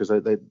since, because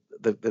they're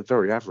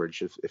very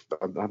average. If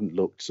I haven't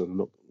looked and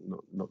not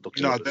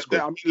looking. No,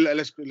 I mean,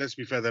 let's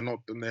be fair. They're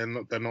not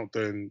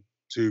doing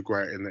too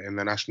great in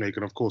the National League.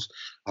 And of course,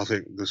 I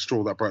think the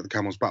straw that broke the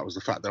camel's back was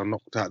the fact they were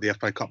knocked out of the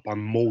FA Cup by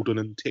Malden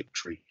and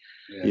Tiptree.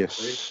 Yeah,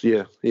 yes,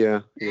 yeah.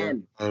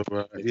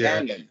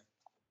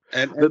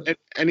 And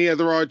any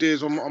other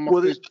ideas on my?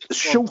 Well, the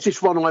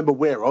shortest one I'm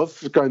aware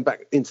of, going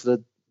back into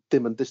the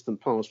dim and distant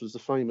past, was the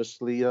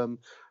famously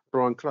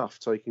Brian Clough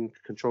taking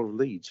control of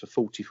Leeds for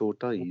 44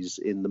 days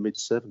in the mid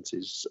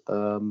 70s.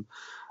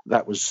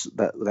 That was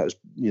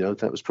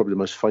probably the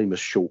most famous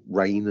short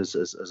reign as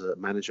a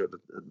manager at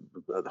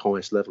the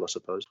highest level, I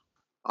suppose.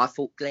 I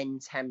thought Glenn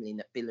Tamlin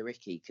at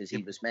Billericay, because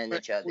he was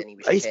manager, then he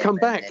was. He's come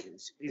back.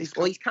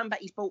 He's come back.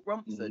 He's bought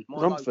Romford,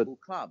 my local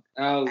club.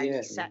 Oh, and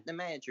he sat the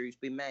manager who's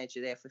been manager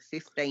there for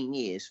 15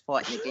 years,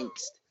 fighting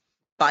against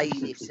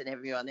bailiffs and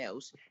everyone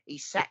else. He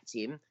sacked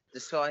him,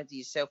 decided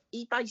himself.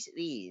 He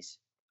basically is.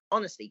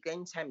 Honestly,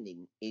 Glenn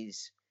Tamlin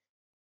is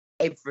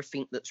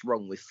everything that's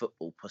wrong with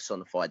football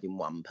personified in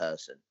one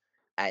person.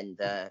 And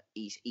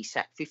he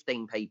sacked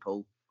 15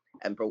 people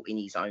and brought in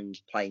his own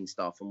playing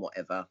staff and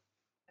whatever.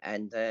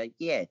 And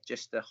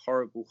just a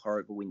horrible,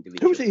 horrible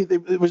individual. Who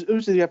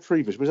was he had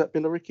previous? Was that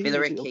Billericay?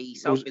 Billericay. He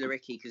sold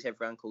Billericay because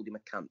everyone called him a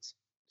cunt.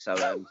 So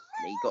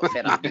he got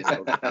fed up.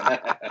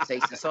 So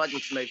he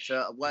decided to move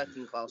to a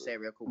working class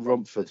area called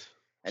Romford.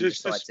 And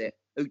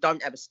who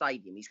don't have a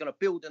stadium. He's going to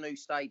build a new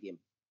stadium.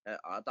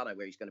 I don't know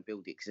where he's going to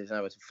build it, because there's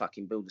nowhere to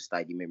fucking build a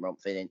stadium in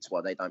Romford. Hence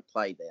why they don't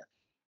play there.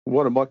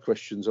 One of my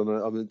questions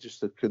just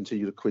to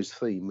continue the quiz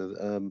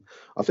theme,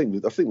 I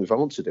think we've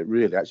answered it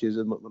really.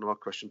 Actually, one of my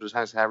questions was,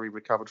 has Harry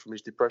recovered from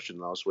his depression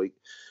last week?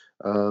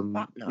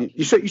 No.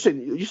 You seem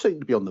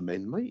to be on the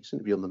mend, mate. You seem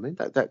to be on the mend.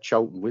 That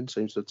Charlton win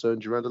seems to have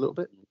turned you around a little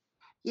bit.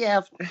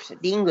 Yeah,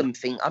 the England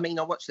thing. I mean,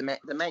 I watched the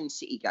Man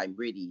City game.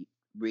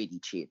 Really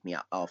cheered me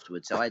up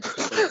afterwards. So I had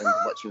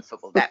to watching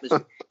football. That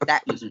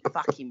was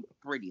fucking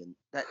brilliant.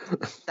 That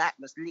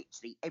was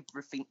literally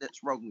everything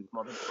that's wrong with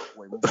modern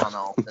football in one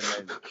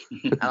afternoon.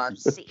 And I'm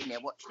sitting there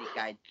watching it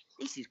going,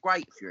 this is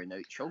great if you're a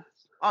neutral.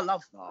 I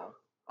love VAR.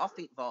 I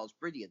think VAR's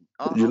brilliant.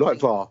 You like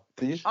VAR,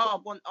 do you? I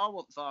want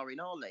VAR in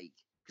our league,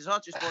 because I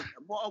just want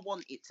what I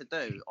want it to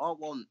do. I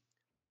want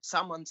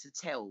someone to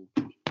tell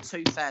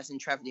 2,000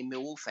 travelling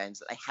Millwall fans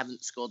that they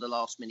haven't scored a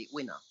last minute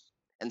winner,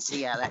 and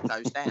see how that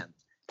goes down.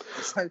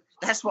 So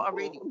that's why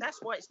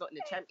it's not in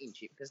the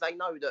Championship, because they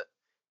know that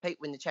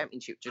people in the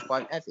Championship just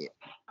won't have it.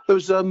 There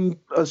was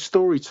a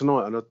story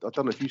tonight, and I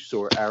don't know if you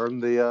saw it, Aaron.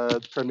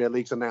 The Premier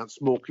League's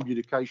announced more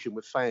communication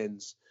with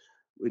fans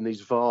in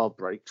these VAR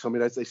breaks. I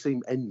mean, they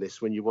seem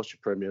endless when you watch a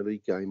Premier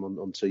League game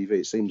on TV.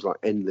 It seems like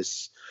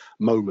endless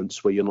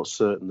moments where you're not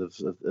certain of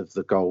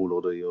the goal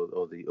or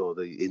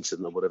the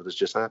incident or whatever that's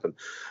just happened.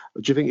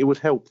 Do you think it would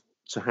help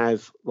to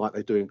have, like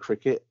they do in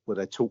cricket, where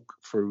they talk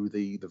through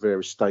the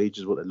various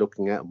stages, what they're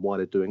looking at and why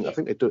they're doing it? I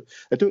think they do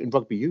it in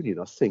rugby union,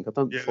 I think. I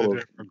don't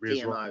follow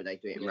DMO, they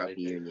do it in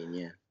rugby union,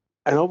 yeah.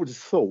 And I would have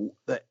thought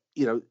that,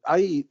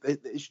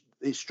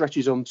 it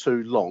stretches on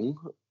too long,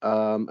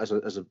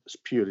 as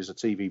purely as a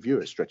TV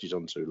viewer, it stretches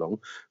on too long.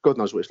 God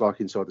knows what it's like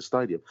inside the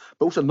stadium.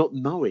 But also not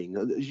knowing,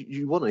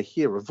 you want to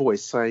hear a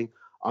voice saying,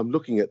 I'm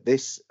looking at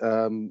this,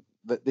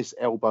 that this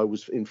elbow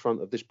was in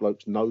front of this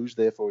bloke's nose,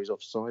 therefore he's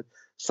offside.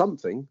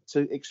 Something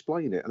to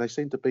explain it. And they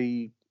seem to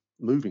be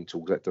moving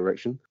towards that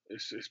direction.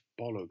 It's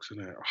bollocks,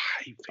 isn't it?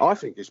 I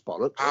think it's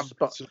bollocks.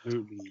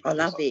 Absolutely. I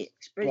love it.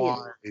 It's brilliant.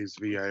 Why is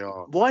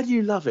VAR? Why do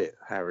you love it,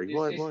 Harry?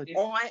 Why?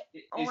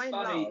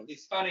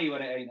 It's funny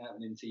when it ain't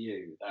happening to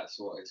you. That's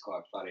what it's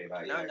quite funny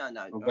about.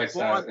 No.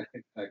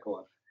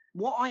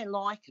 What I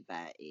like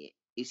about it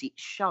is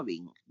it's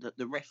showing that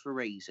the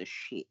referees are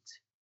shit.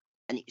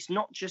 And it's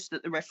not just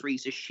that the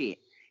referees are shit,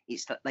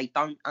 it's that they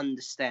don't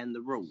understand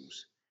the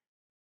rules.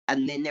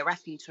 And then they're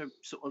having to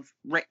sort of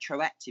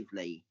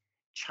retroactively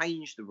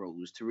change the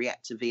rules to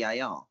react to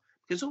VAR.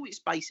 Because all it's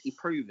basically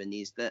proven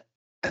is that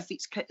if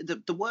it's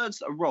the words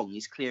that are wrong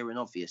is clear and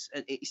obvious.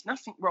 It's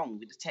nothing wrong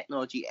with the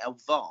technology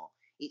of VAR.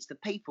 It's the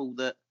people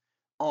that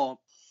are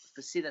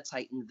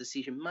facilitating the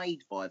decision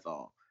made by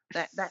VAR.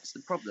 That's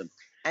the problem.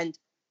 And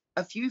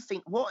if you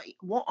think what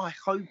I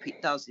hope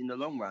it does in the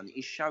long run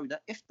is show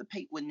that if the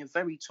people in the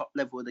very top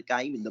level of the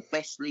game, in the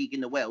best league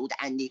in the world,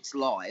 and it's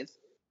live,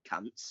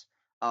 cunts,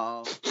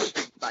 are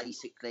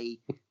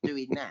basically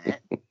doing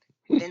that,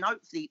 then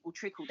hopefully it will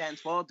trickle down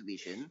to our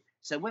division.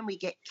 So when we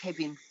get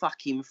Kevin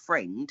fucking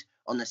Friend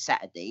on a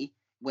Saturday,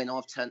 when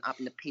I've turned up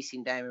in the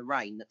pissing down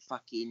rain at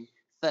fucking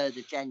 3rd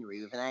of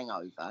January with an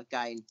hangover,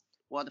 going,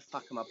 why the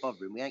fuck am I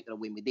bothering? We ain't going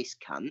to win with this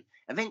cunt.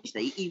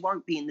 Eventually, he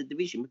won't be in the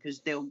division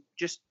because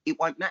it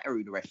won't matter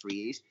who the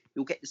referee is.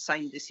 You'll get the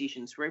same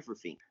decisions for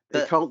everything.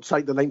 It can't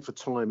take the length of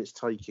time it's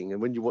taking.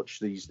 And when you watch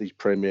these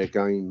Premier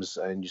games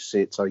and you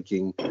see it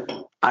taking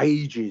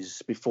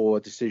ages before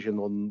a decision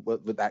on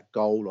with that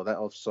goal or that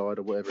offside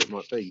or whatever it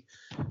might be,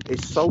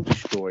 it's soul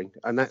destroying.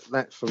 And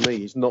that for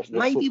me is not what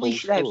maybe we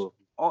should for.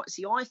 have.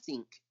 See, I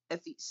think if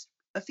it's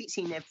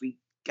in every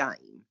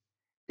game,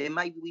 then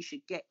maybe we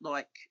should get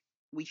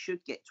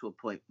to a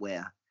point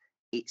where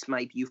it's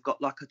maybe you've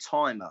got like a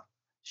timer.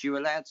 So you're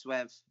allowed to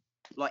have,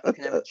 like, you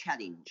can have a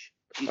challenge.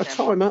 You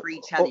can have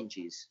 3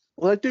 challenges.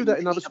 Well, they do that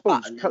in other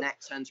sports. And that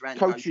turns around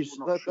coaches,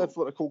 that's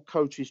what they call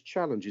coaches'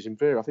 challenges in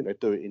various. I think they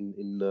do it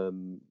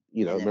in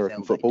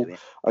American football.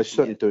 I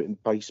certainly do it in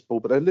baseball,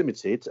 but they're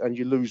limited, and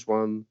you lose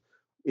one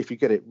if you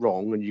get it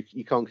wrong, and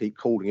you can't keep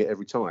calling it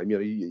every time.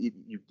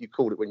 You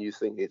call it when you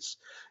think it's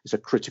a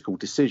critical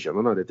decision.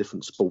 I know they're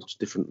different sports,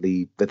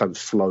 differently. They don't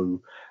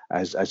flow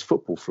as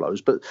football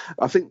flows, but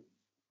I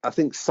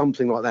think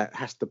something like that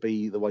has to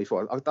be the way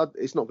forward.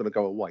 It's not going to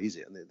go away, is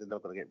it? And they're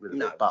not going to get rid of it.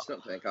 No, it's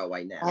not going to go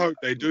away now. I hope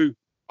they do.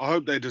 I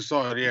hope they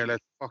decide,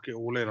 let's fuck it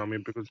all in. I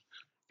mean, because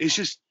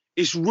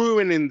it's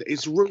ruining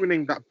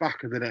that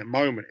back of the net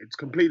moment. It's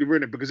completely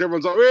ruining it because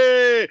everyone's like,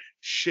 hey,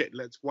 shit,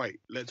 let's wait.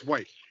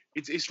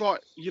 It's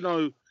like,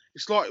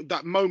 it's like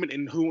that moment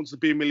in Who Wants to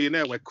Be a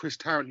Millionaire where Chris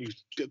Tarrant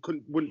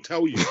wouldn't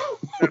tell you.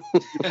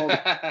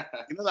 That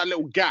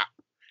little gap.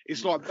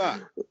 It's like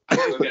that.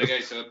 We're going to go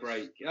to a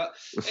break.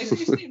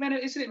 Isn't it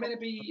meant to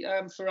be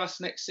for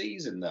us next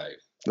season, though?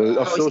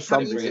 I saw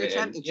something.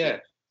 Yeah.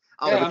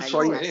 I'm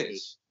sure it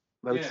is.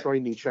 They were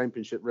training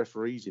championship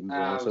referees in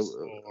there.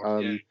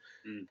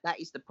 That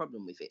is the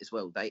problem with it as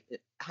well.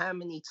 How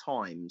many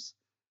times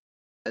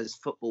has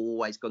football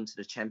always gone to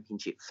the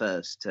championship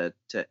first to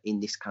in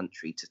this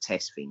country to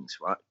test things,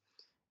 right?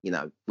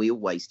 We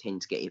always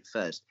tend to get it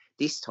first.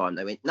 This time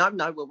they went, no,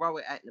 we'll roll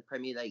it out in the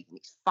Premier League, and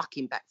it's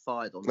fucking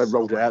backfired on. They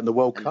rolled it out in the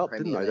World Cup,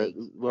 didn't they?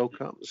 The World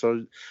Cup.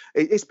 So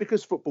it's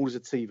because football is a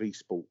TV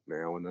sport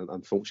now, and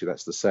unfortunately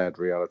that's the sad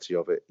reality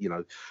of it.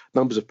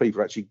 Numbers of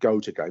people actually go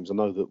to games. I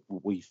know that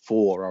we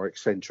 4 are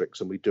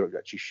eccentrics, and we do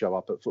actually show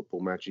up at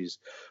football matches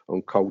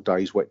on cold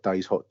days, wet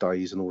days, hot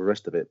days, and all the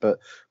rest of it. But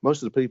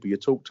most of the people you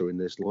talk to in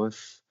this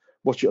life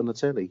watch it on the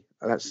telly.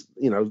 That's,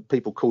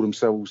 people call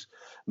themselves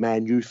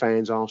Man U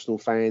fans, Arsenal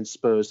fans,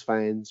 Spurs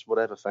fans,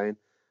 whatever fan.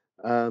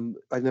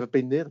 They've never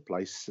been near the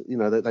place.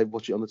 They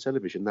watch it on the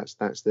television.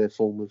 That's their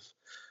form of.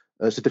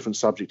 It's a different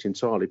subject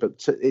entirely,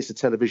 but it's a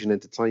television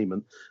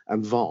entertainment,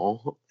 and VAR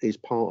is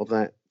part of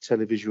that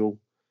televisual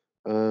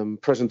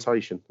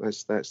presentation.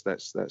 That's and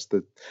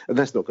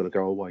that's not going to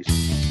go away.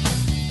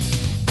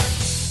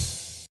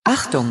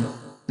 Achtung,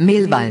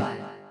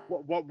 Millwall.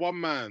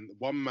 One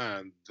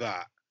man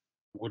that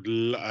would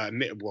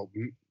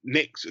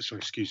Nick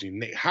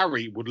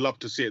Harry would love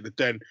to see at the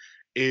Den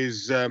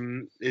is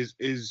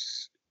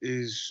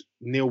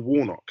Neil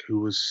Warnock, who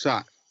was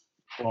sacked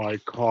by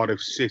Cardiff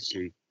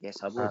City.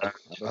 Yes, I would.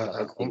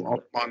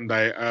 On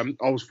Monday.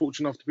 I was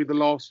fortunate enough to be the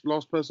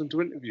last person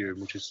to interview him,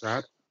 which is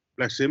sad.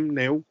 Bless him,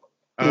 Neil.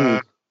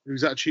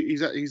 He's actually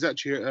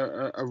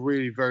a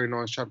really very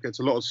nice chap. Gets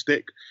a lot of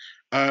stick.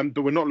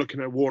 But we're not looking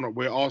at Warnock.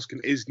 We're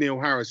asking, is Neil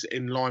Harris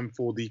in line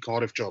for the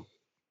Cardiff job?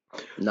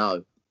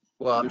 No.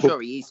 Well, I'm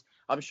sure he's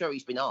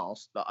been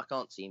asked, but I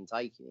can't see him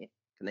taking it.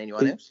 Can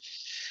anyone else?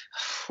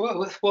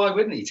 Well, why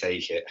wouldn't he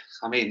take it?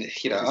 I mean,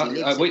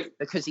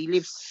 because he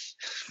lives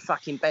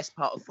fucking best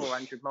part of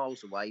 400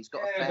 miles away. He's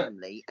got a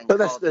family. But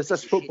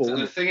that's football. So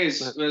the thing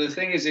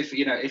is,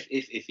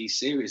 if he's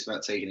serious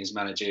about taking his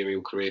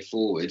managerial career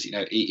forward,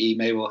 he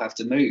may well have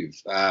to move.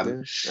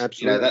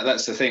 Absolutely.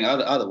 That's the thing.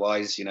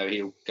 Otherwise,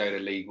 he'll go to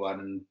League One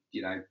and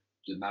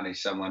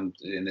manage someone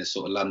in this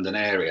sort of London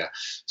area.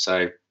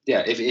 So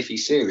yeah, if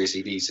he's serious,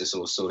 he needs to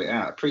sort it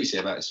out.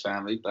 Appreciate about his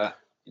family, but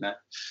You know,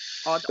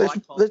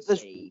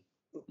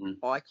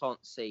 I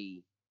can't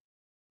see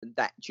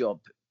that job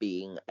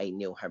being a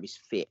Neil Harris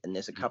fit, and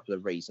there's a couple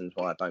of reasons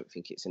why I don't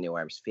think it's a Neil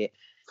Harris fit.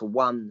 For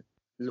one,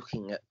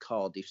 looking at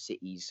Cardiff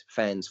City's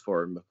fans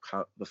forum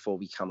before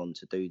we come on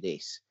to do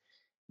this,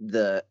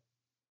 the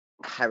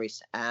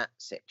Harris out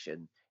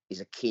section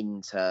is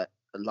akin to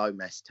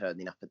Lomas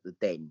turning up at the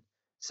Den.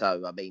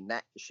 So, I mean,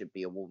 that should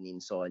be a warning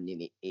sign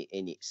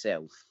in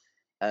itself.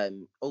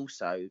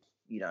 Also,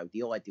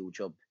 the ideal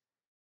job,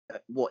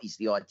 what is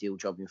the ideal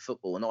job in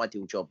football? An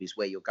ideal job is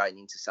where you're going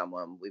into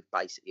someone with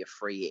basically a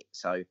free hit.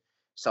 So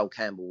Sol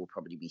Campbell will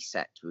probably be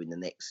sacked within the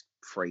next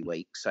 3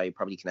 weeks. So he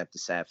probably can have the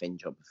Southend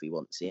job if he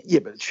wants it. Yeah,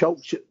 but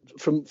Schultz,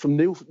 from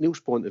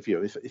Neil's point of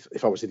view,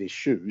 if I was in his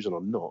shoes, and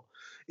I'm not,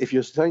 if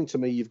you're saying to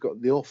me you've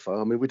got the offer,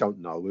 I mean, we don't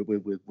know.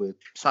 We're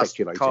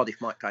speculating. Cardiff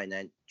might go in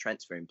and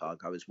transfer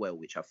embargo as well,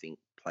 which I think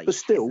plays. But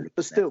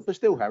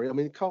still, Harry. I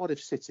mean,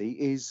 Cardiff City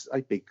is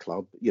a big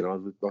club. I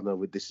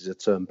know this is a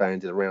term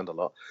bandied around a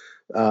lot.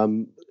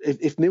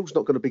 If Neil's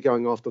not going to be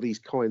going after these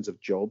kinds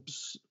of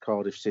jobs,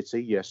 Cardiff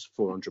City, yes,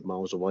 400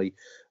 miles away.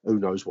 Who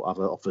knows what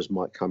other offers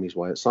might come his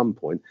way at some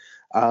point.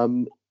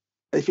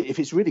 If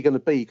it's really going to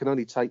be, you can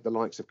only take the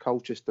likes of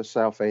Colchester,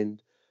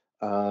 Southend,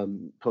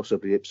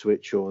 possibly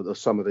Ipswich or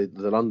some of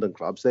the London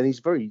clubs. Then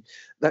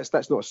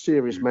that's not a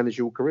serious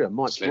managerial career.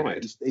 Mike's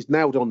right; he's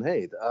nailed on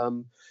head.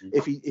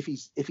 If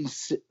he's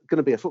going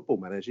to be a football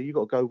manager, you've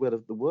got to go where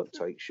the work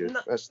takes you.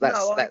 That's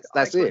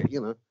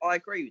it. I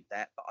agree with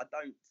that, but I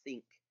don't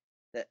think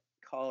that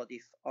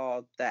Cardiff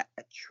are that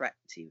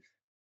attractive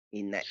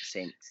in that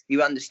sense.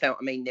 You understand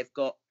what I mean? They've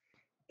got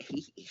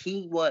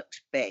he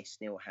works best,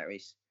 Neil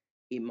Harris,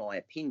 in my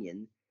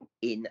opinion,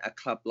 in a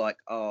club like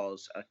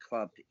ours, a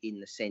club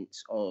in the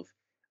sense of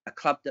a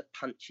club that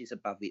punches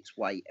above its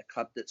weight, a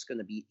club that's going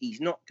to be,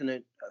 he's not going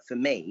to, for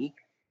me,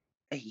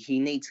 he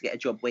needs to get a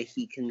job where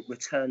he can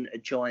return a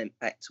Giant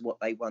back to what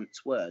they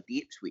once were. The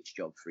Ipswich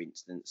job, for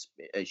instance,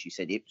 as you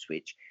said,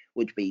 Ipswich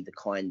would be the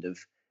kind of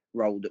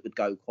role that would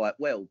go quite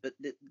well. But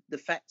the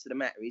fact of the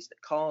matter is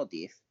that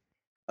Cardiff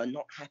are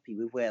not happy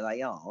with where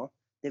they are.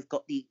 They've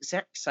got the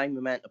exact same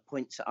amount of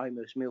points at home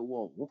as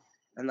Millwall,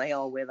 and they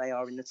are where they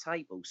are in the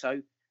table.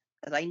 So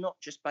are they not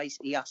just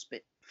basically us,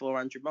 but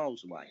 400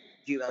 miles away?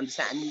 Do you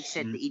understand? And he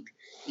said that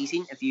his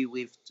interview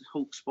with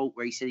Talk Sport,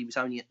 where he said he was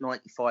only at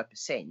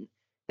 95%,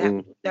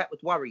 that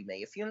would worry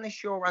me.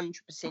 Unless you're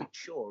 100%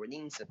 sure and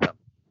into them,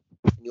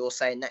 and you're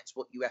saying that's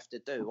what you have to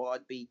do,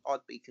 I'd be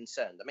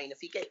concerned. I mean, if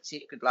he gets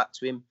it, good luck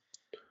to him.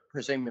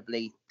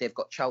 Presumably they've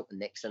got Charlton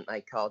next, and they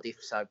Cardiff,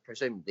 so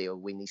presumably he'll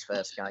win his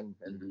first game.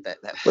 And that.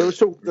 Well,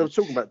 they were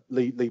talking about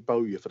Lee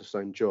Bowyer for the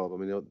same job. I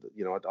mean,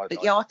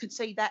 I could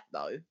see that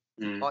though.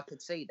 I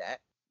could see that,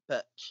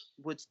 but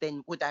would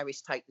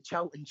Harris take the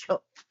Charlton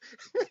job?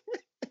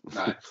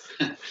 No.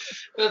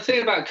 Well, the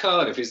thing about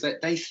Cardiff is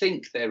that they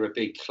think they're a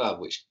big club,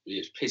 which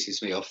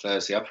pisses me off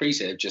firstly. I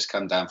appreciate they've just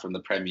come down from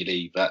the Premier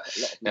League, but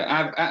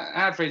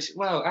average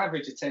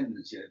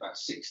attendance, about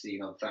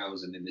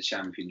 16,000 in the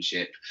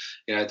Championship.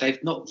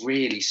 They've not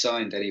really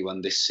signed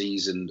anyone this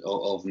season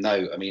of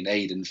note. I mean,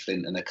 Aidan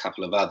Flint and a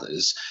couple of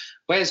others.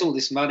 Where's all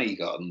this money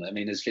gone? I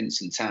mean, has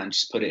Vincent Tan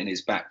just put it in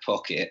his back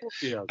pocket?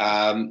 Yeah.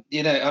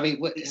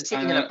 He's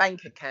sitting in a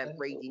bank account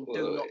reading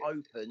 "Do Not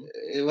Open."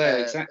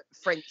 Exactly.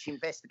 French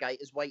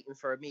investigators waiting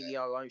for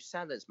Emilio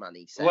Salah's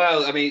money. So.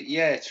 Well, I mean,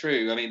 yeah,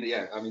 true. I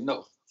mean,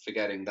 not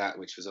forgetting that,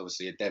 which was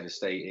obviously a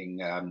devastating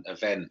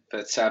event.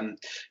 But and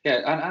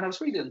I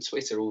was reading on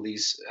Twitter all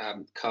these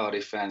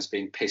Cardiff fans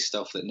being pissed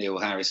off that Neil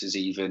Harris has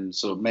even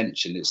sort of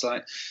mentioned. It's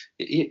like,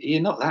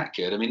 you're not that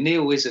good. I mean,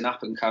 Neil is an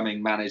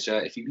up-and-coming manager.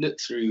 If you look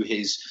through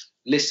his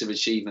list of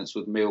achievements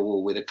with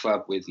Millwall, with a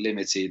club with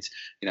limited,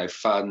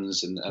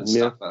 funds and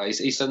stuff like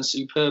that, he's done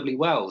superbly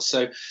well.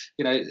 So,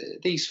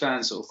 these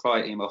fans sort of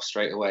fight him off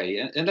straight away.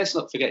 And let's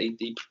not forget,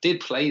 he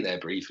did play there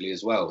briefly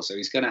as well. So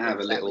he's going to have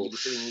a little. He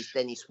was doing his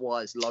Dennis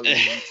Wise Lowland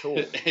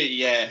tour.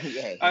 Yeah.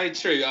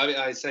 True.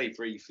 I say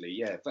briefly,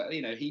 yeah. But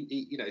he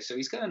so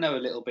he's going to know a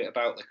little bit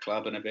about the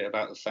club and a bit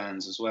about the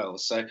fans as well.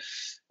 So,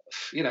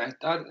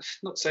 I'm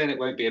not saying it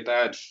won't be a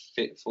bad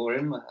fit for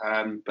him,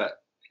 but.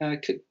 I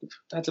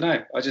don't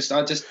know. I just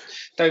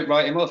don't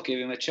write him off. Give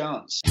him a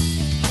chance.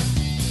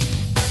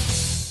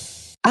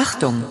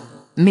 Achtung,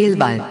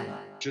 Millwall.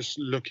 Just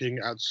looking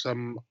at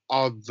some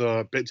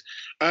other bits.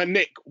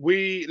 Nick,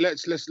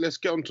 let's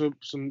get onto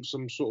some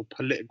sort of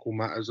political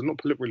matters, and not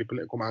really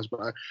political matters,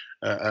 but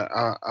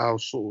our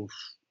sort of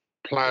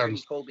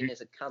plans. Corbyn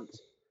is a cunt.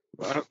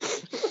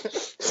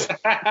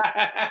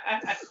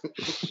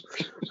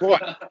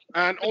 Right.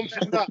 And on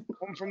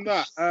from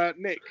that,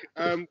 Nick,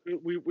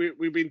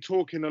 we've been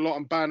talking a lot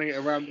and banning it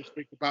around this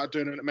week about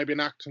doing maybe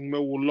an Acting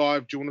Millwall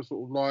live. Do you want to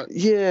sort of like?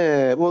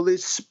 Yeah, well,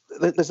 there's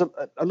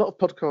a lot of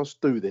podcasts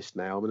do this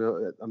now. I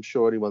mean, I'm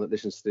sure anyone that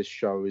listens to this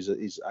show is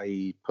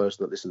a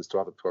person that listens to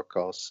other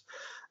podcasts,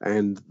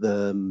 and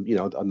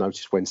I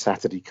noticed when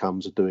Saturday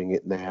comes are doing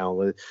it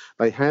now.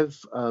 They have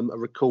a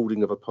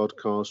recording of a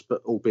podcast,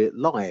 but albeit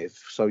live.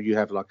 So you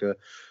have like a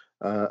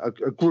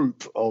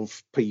group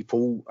of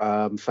people,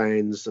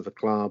 fans of a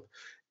club,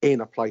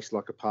 in a place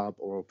like a pub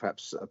or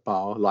perhaps a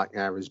bar like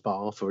Harry's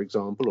Bar, for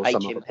example, or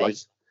some other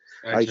place.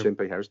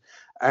 HMP Harry's,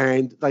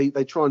 and they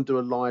try and do a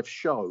live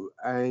show,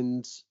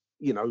 and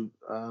they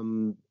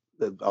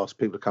ask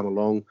people to come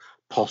along.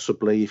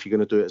 Possibly, if you're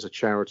going to do it as a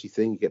charity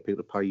thing, you get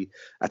people to pay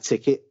a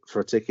ticket,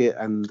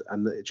 and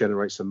it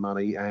generates some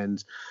money,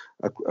 and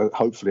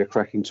hopefully a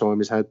cracking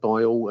time is had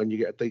by all, and you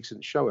get a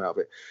decent show out of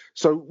it.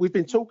 So we've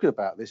been talking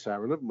about this,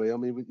 Aaron, haven't we? I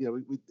mean,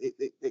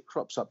 it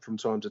crops up from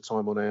time to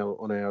time on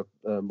our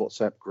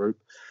WhatsApp group,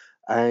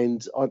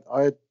 and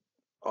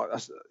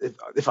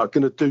if I'm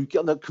going to go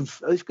in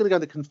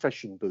the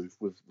confession booth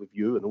with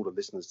you and all the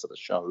listeners to the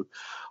show,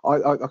 I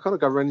kind of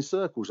go around in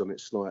circles on it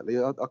slightly.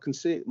 I can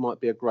see it might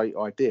be a great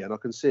idea, and I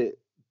can see it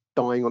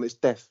dying on its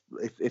death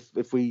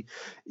if we,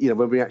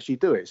 when we actually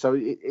do it. So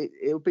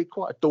it'll be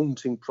quite a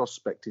daunting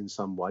prospect in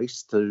some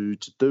ways to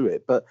do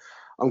it, but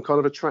I'm kind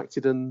of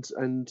attracted and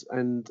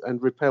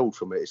repelled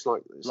from it. It's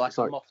like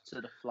a moth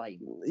to the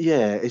flame.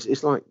 Yeah,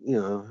 it's like,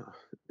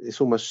 it's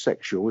almost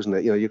sexual, isn't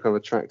it? You're kind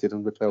of attracted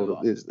and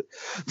repelled. Maybe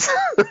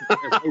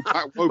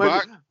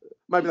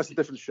that's a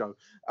different show.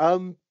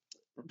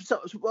 So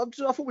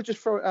I thought we'd just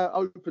throw it out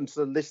open to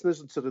the listeners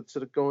and to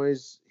the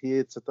guys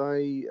here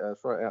today.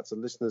 Throw it out to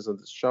the listeners of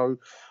the show.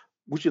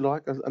 Would you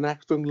like an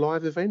Achtung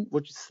live event?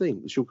 What do you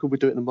think? Could we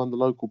do it in one of the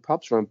local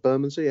pubs around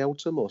Bermondsey,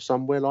 Eltham, or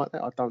somewhere like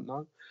that? I don't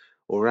know.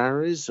 Or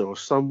Harry's, or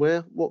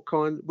somewhere. What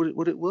kind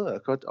would it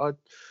work? Would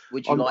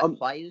you like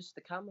players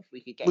to come if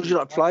we could get? Would you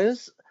like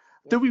players?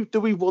 Do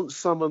we want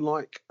someone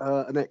like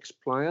an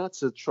ex-player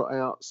to try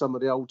out some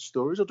of the old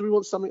stories, or do we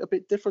want something a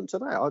bit different to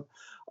that?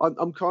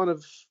 I'm kind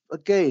of,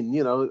 again,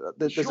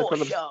 there's a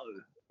kind of show.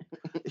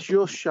 It's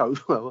your show.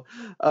 Well,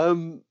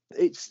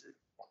 it's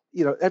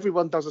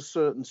everyone does a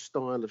certain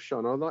style of show,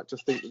 and I like to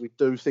think that we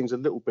do things a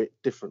little bit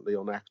differently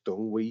on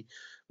Achtung. We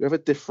have a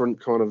different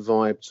kind of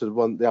vibe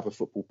to the other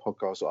football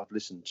podcasts that I've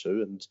listened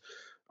to, and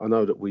I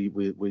know that we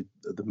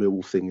the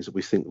Mill thing is that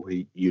we think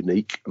we're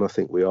unique, and I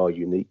think we are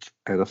unique,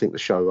 and I think the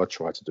show, I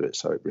try to do it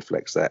so it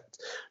reflects that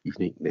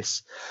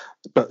uniqueness.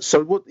 But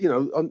so what,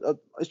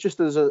 it's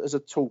just as a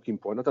talking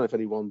point. I don't know if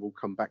anyone will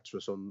come back to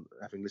us on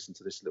having listened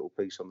to this little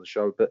piece on the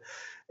show, but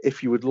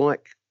if you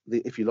like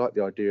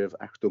the idea of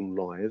Achtung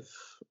Live,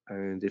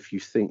 and if you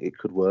think it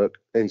could work,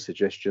 any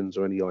suggestions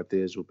or any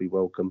ideas would be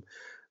welcome.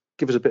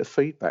 Give us a bit of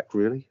feedback,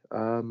 really.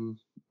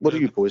 What do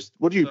you boys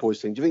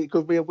think? Do you think it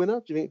could be a winner?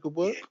 Do you think it could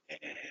work?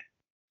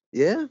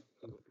 Yeah?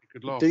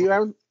 Good laugh. Do you,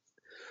 Aaron?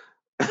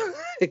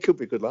 It could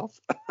be a good laugh.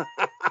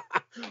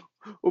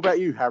 What about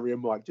you, Harry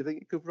and Mike? Do you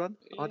think it could run?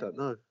 I don't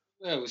know.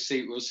 Well, we'll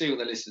see what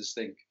the listeners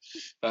think.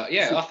 But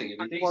yeah, I think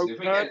it'd be decent.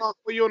 What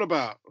are you on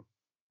about?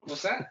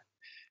 What's that?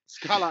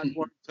 Skyline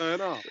won't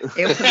turn up.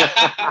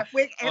 I'll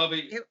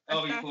be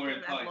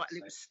pouring pints. Like a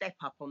little step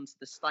up onto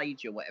the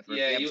stage or whatever.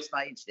 Yeah, the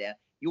stage there.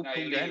 You'll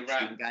pull your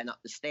hamstring going up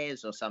the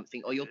stairs or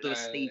something, or you'll do a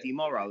Stevie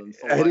Morrow and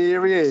fall. And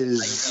here he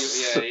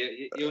is,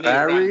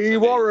 Harry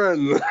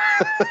Warren.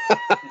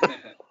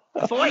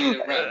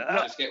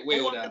 Just get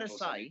wheeled out.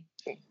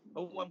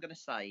 All I'm going to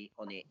say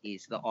on it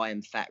is that I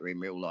am fatter in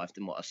real life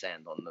than what I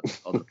sound on the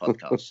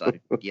podcast. So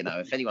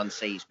if anyone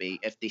sees me,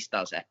 if this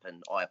does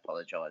happen, I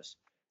apologise.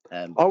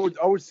 I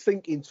would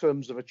think in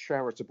terms of a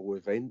charitable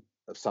event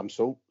of some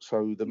sort,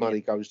 so the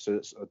money goes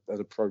to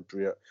an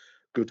appropriate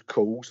good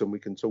cause, and we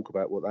can talk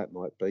about what that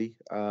might be.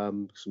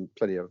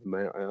 Plenty of them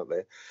out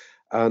there,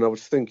 and I would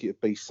think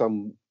it'd be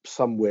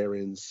somewhere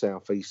in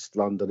southeast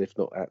London, if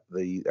not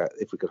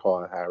if we could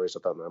hire Harry's. I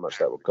don't know how much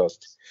that would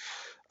cost.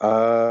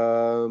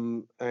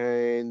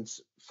 And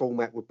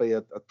format would be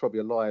probably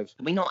a live.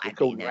 Can we not have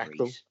it in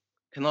Harry's?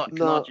 Can I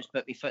just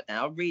put my foot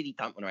down? I really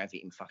don't want to have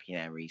it in fucking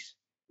Harry's.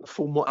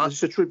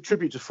 It's a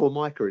tribute to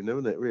Formica in there,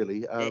 isn't it?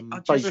 Really. If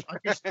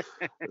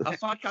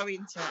I go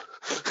into,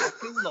 I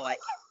feel like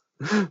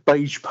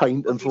beige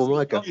paint and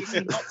Formica.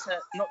 Obviously, not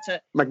to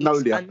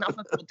Magnolia. It's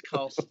another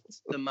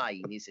podcast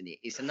domain, isn't it?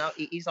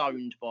 It is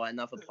owned by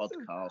another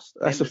podcast.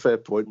 That's a fair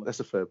point.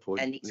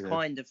 And it's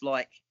kind of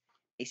like,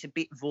 it's a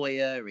bit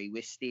voyeur-y.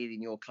 We're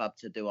stealing your club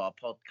to do our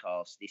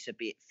podcast. It's a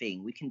bit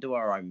thing. We can do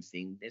our own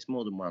thing. There's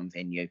more than one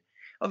venue.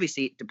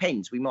 Obviously, it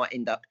depends. We might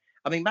end up.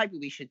 I mean, maybe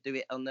we should do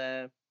it on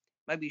the.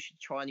 Maybe we should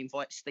try and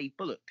invite Steve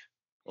Bullock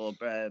or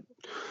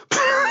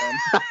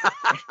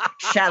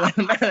Shalom.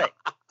 Go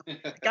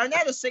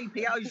now the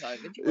CPO's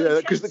over. Yeah,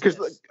 because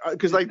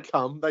they'd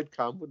come,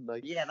 wouldn't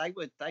they? Yeah, they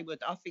would. I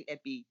think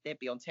they'd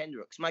be on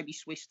tenterhooks. Maybe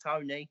Swiss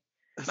Tony.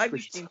 Maybe we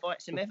should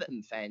invite some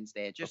Everton fans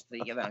there, just to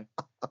the FA.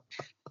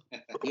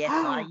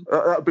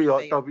 That'd be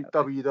like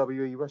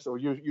WWE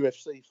wrestling or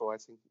UFC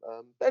fighting.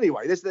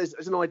 Anyway,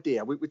 there's an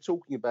idea. We're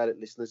talking about it,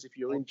 listeners. If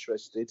you're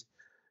interested,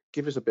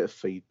 give us a bit of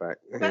feedback.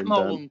 What about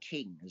Marlon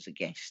King as a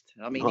guest?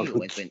 I mean, he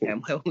always went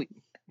down well.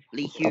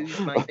 Lee Hughes,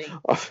 maybe.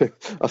 I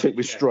think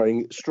we're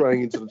straying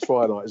into the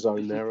twilight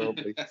zone now,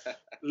 aren't we? Do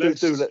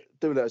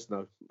let us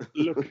know.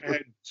 Look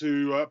ahead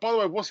to. By the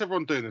way, what's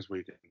everyone doing this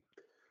weekend?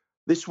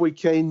 This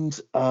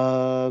weekend,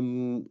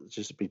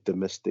 just a bit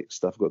domestic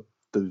stuff. I've got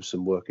do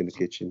some work in the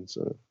kitchen.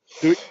 So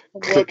Do we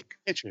work in the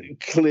kitchen?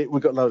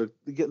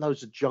 we get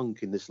loads of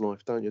junk in this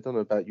life, don't you? I don't know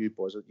about you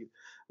boys. You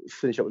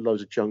finish up with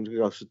loads of junk. You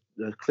guys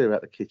clear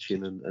out the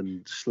kitchen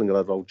and sling a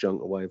load of old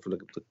junk away from the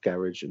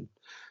garage and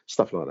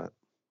stuff like that.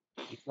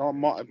 I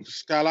might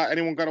scale out.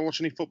 Anyone going to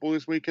watch any football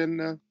this weekend?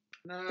 No,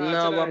 I'm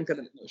not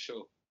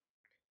sure.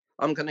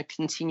 I'm going to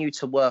continue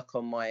to work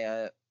on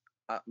my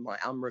my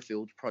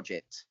unrevealed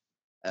project.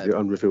 Your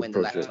unrevealed when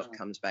project. the laptop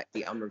comes back,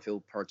 the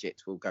unrevealed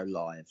project will go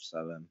live.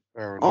 So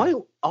I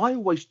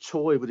always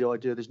toy with the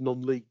idea of this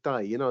non-league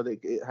day. You know,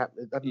 it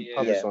hadn't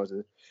publicised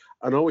it,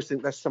 and I always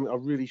think that's something I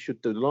really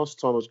should do. The last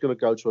time I was going to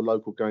go to a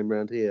local game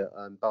around here,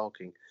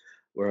 Barking,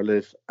 where I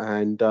live,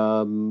 and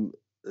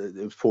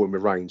it was pouring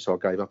with rain, so I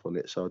gave up on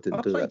it. So I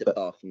didn't do that. But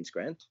Barking's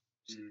grand.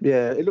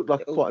 Yeah, it looked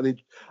like quite an.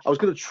 I was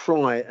going to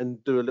try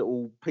and do a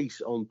little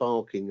piece on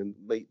Barking and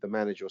meet the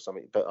manager or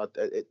something, but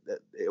it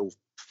all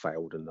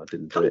failed and I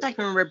didn't do it. Come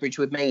Dagenham and Redbridge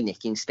with me,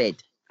 Nick,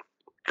 instead.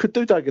 Could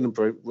do Dagenham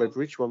and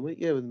Redbridge one week,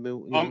 yeah. With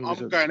Mill. I'm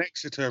going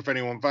Exeter if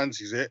anyone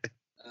fancies it.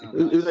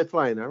 Who are they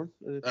playing, Aaron?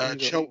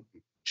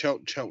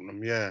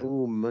 Cheltenham, yeah.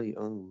 Oh mate.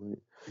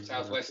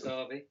 Southwest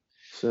Derby.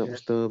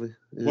 Southwest Derby.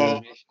 Yeah.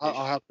 Well,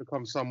 I have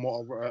become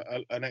somewhat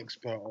of an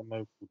expert on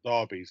local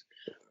derbies.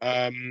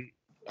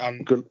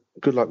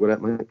 Good luck with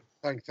that, mate.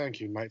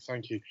 Thank you, mate.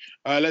 Thank you.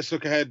 Let's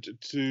look ahead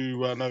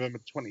to November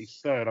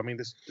 23rd. I mean,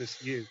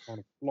 this year's kind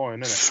of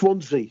flying, isn't it?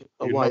 Swansea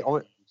away.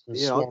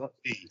 Swansea.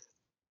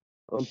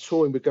 I'm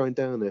toying with going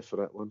down there for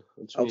that one.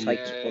 I'll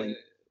take the point.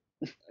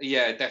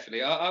 Yeah,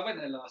 definitely. I went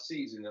there last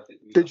season. I think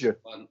we Did you?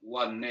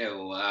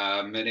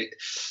 1-0,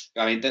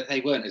 and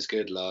they weren't as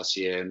good last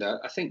year. And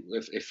I think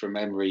if from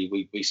memory,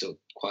 we sort of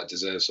quite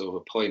deserve sort of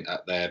a point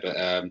up there. But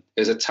it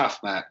was a tough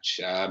match.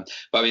 But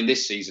I mean,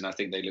 this season I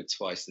think they looked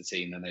twice the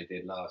team than they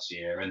did last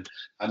year, and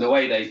the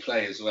way they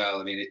play as well.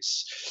 I mean,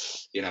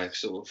 it's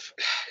sort of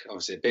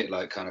obviously a bit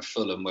like kind of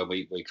Fulham where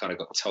we kind of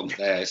got tonked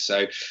there.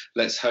 So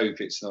let's hope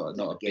it's not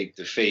a big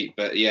defeat.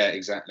 But yeah,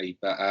 exactly.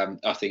 But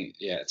I think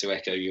to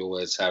echo your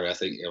words, Harry, I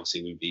think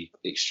obviously we'd be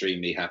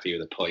extremely happy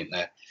with a point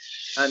there.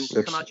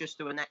 Can I just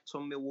do an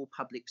Acton Millwall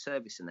public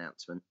service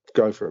announcement?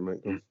 Go for it,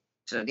 mate.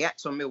 So the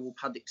Acton Millwall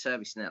public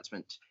service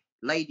announcement.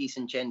 Ladies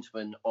and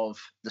gentlemen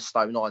of the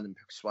Stone Island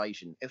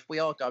persuasion, if we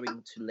are going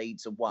to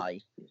Leeds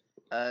away,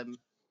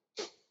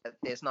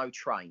 there's no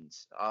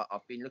trains.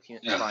 I've been looking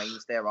at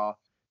trains. There are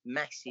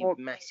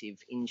massive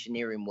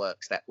engineering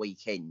works that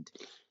weekend.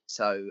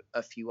 So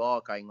if you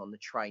are going on the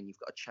train, you've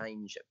got to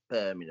change at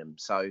Birmingham.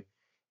 So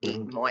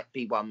it might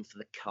be one for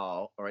the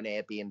car or an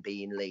Airbnb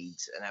in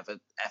Leeds and have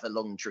a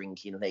long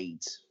drink in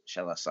Leeds,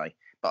 shall I say?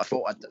 But I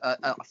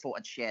thought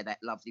I'd share that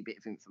lovely bit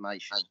of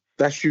information.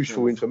 That's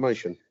useful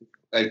information.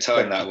 They've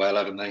timed that well,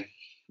 haven't they?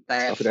 They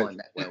have timed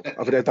that well. I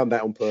think they've done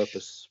that on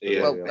purpose.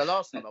 Yeah. Well, the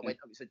last time I went,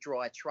 it was a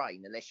dry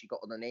train. Unless you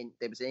got on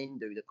there was an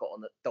Hindu that got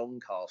on at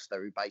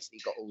Doncaster who basically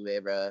got all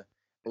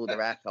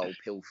their alcohol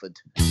pilfered.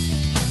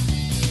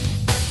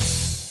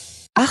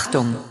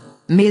 Achtung,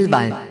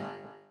 Millwall.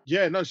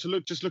 Yeah, no. So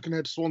just looking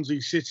ahead to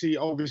Swansea City.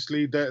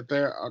 Obviously,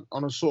 they're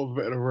on a sort of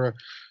a bit of a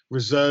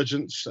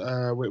resurgence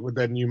with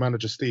their new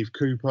manager Steve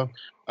Cooper,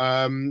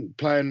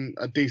 playing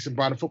a decent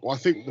brand of football. I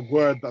think the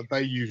word that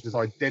they use is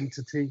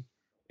identity,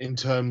 in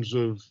terms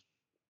of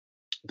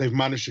they've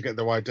managed to get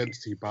their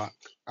identity back,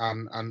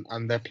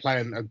 and they're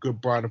playing a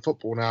good brand of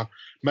football now.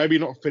 Maybe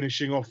not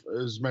finishing off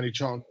as many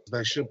chances as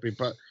they should be,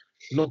 but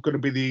not going to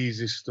be the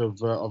easiest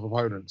of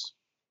opponents.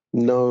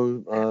 No,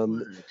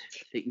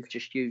 that you've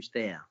just used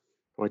there.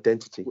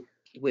 Identity.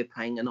 We're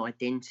playing an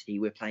identity.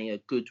 We're playing a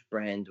good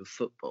brand of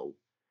football.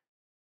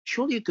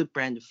 Surely a good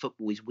brand of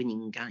football is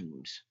winning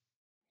games.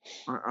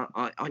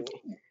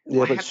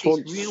 But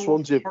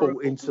Swansea have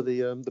bought into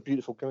the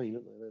beautiful game,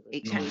 haven't they?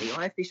 Exactly.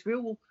 I have this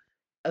real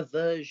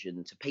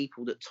aversion to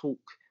people that talk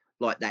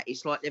like that.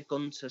 It's like they've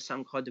gone to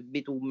some kind of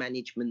middle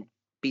management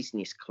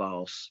business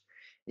class.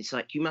 It's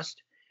like you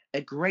must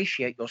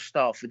ingratiate your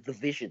staff with the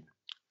vision,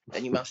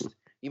 and you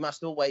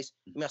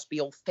must be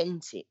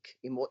authentic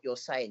in what you're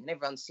saying. And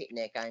everyone's sitting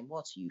there going,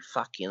 "What are you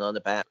fucking on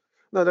about?"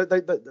 No,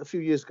 they a few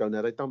years ago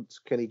now, they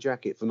dumped Kenny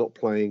Jackett for not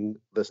playing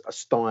a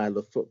style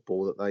of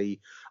football that they.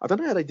 I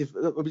don't know how they did.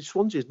 I mean,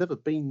 Swansea has never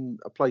been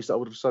a place that I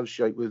would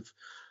associate with,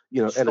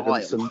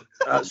 elegance and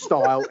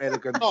style,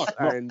 elegance,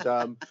 and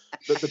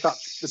the Dutch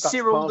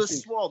Cyril the passing.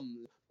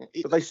 Swan.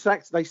 But they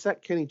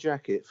sacked Kenny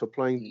Jackett for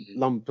playing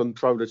lump and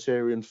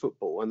proletarian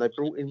football, and they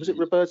brought in, was it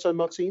Roberto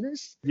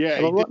Martinez? Yeah,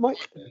 am I right,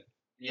 Mike?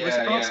 Yeah,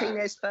 was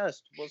Martinez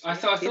first? I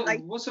thought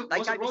wasn't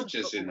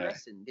Rodgers in there?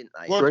 Lesson, didn't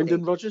they?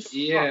 Brendan Rodgers?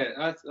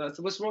 Yeah,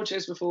 was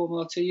Rodgers before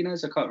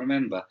Martinez? I can't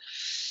remember.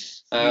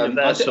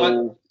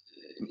 Universal.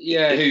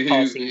 Who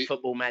passing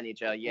football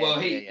manager? Yeah. Well,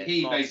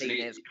 he Martinez,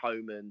 basically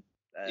Coman.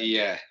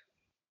 Yeah.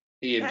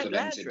 He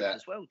implemented that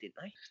as well, didn't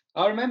they?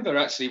 I remember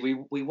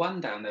actually we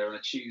won down there on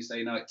a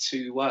Tuesday night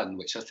 2-1,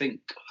 which I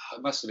think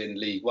it must have been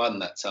League One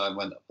that time.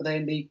 Were they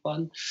in League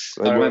One?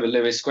 I remember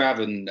Lewis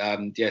Graven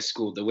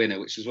scored the winner,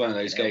 which was one of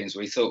those games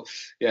where we thought,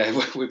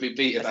 we'd be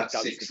beat about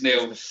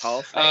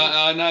 6-0.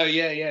 I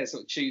know,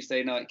 sort of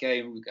Tuesday night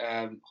game.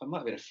 It might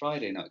have been a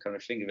Friday night, kind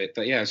of think of it.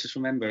 But I just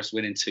remember us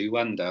winning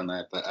 2-1 down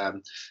there. But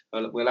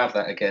we'll have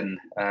that again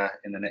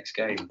in the next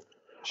game.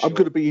 Sure. I'm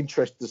going to be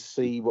interested to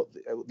see what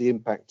the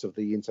impact of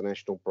the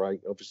international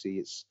break. Obviously,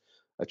 it's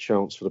a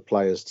chance for the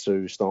players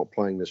to start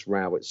playing this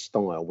Rowett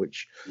style,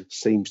 which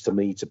seems to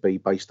me to be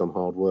based on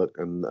hard work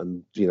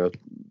and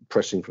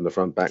pressing from the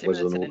front backwards.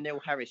 Similar to the Neil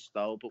Harris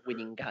style, but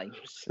winning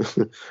games.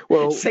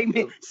 Well,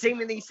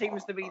 seemingly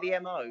seems to be the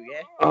MO.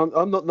 Yeah,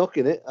 I'm not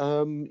knocking it.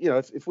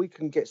 If we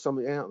can get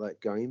something out of that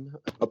game,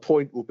 a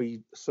point will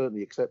be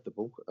certainly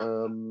acceptable.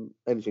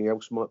 Anything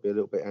else might be a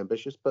little bit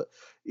ambitious, but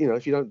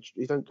if you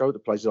don't go to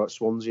places like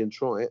Swansea and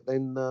try it,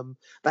 then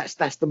that's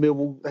the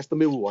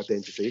Millwall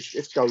identity.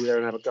 Let's go there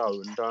and have a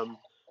go.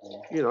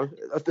 And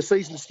the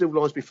season still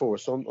lies before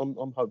us. I'm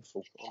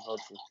hopeful.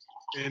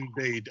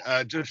 Indeed.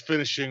 Just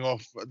finishing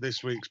off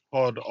this week's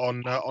pod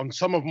on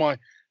some of my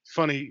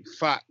funny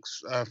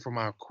facts from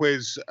our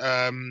quiz.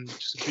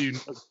 Just a few.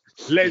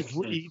 Les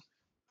Reed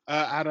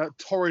had a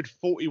torrid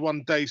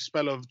 41-day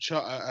spell of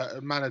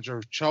manager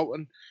of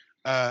Charlton.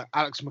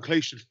 Alex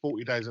McLeish did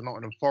 40 days at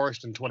Nottingham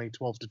Forest in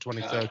 2012 to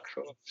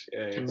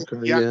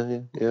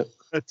 2013.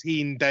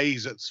 13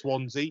 days at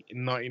Swansea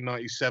in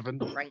 1997.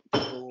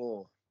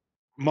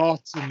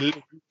 Martin Lee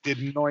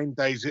did 9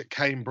 days at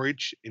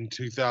Cambridge in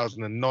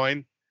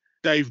 2009.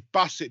 Dave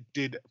Bassett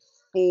did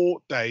 4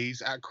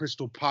 days at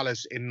Crystal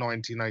Palace in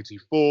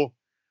 1984.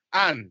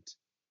 And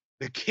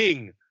the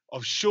king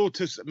of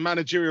shortest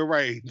managerial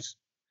reigns,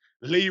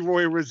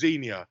 Leroy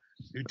Rosenia,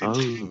 who did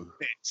 2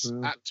 minutes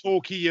at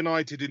Torquay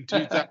United in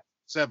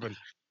 2007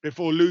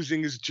 before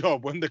losing his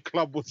job when the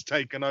club was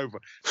taken over.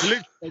 So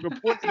literally, they've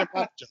appointed a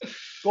manager,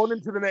 gone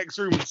into the next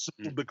room and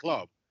sold the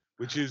club.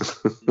 Which is,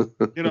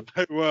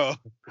 that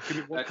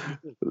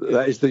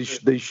is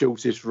the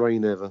shortest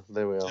reign ever.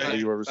 There we are.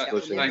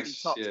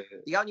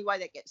 The only way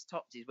that gets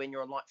topped is when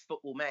you're on like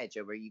Football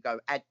Manager, where you go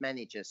add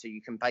manager, so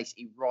you can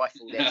basically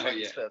rifle their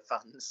transfer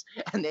funds,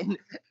 and then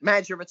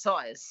manager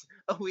retires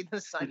all in the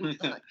same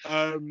day.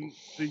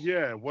 So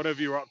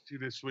whatever you're up to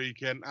this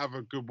weekend, have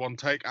a good one.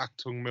 Take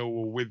Acton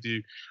Millwall with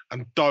you,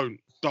 and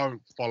don't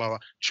follow her.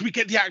 Should we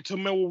get the Acton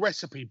Millwall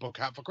recipe book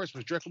out for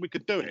Christmas? Do you reckon we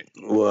could do it?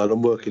 Well,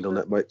 I'm working on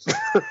that, mate.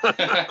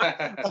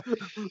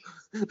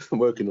 I'm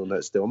working on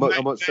that still. I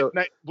might sell.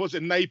 Was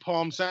it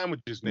napalm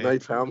sandwiches?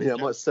 Napalm, I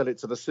might sell it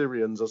to the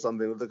Syrians or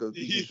something. They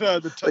use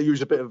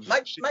a bit of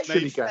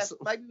chili gas.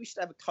 Maybe we should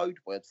have a code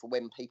word for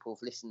when people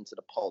have listened to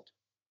the pod.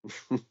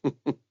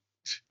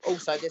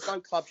 Also, there's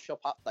no club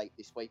shop update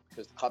this week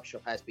because the club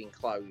shop has been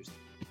closed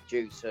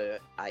due to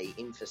a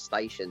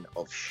infestation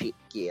of shit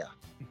gear.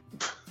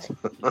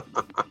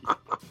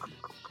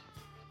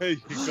 There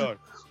you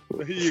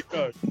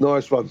go.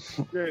 Nice one.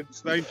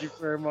 Yes, thank you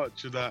very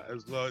much for that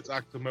as well. It's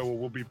Acton Millwall.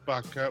 We'll be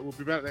back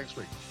next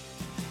week.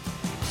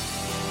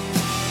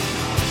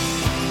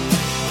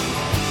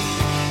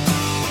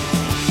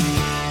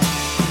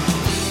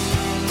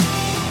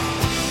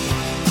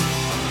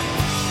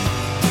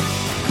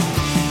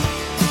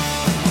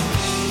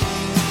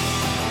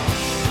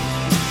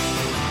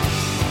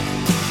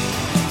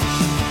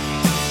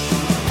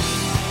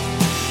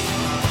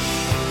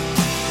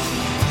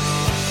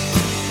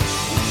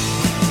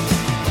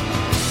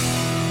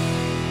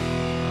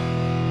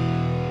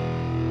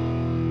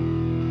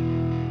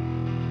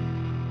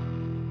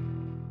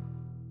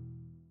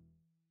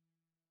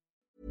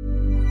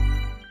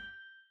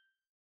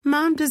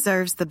 Mom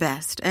deserves the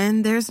best,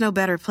 and there's no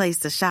better place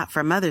to shop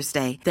for Mother's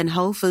Day than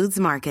Whole Foods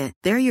Market.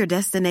 They're your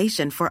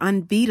destination for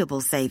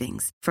unbeatable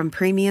savings, from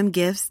premium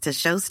gifts to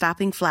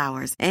show-stopping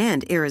flowers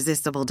and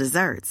irresistible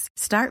desserts.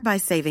 Start by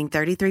saving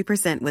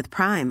 33% with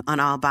Prime on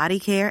all body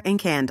care and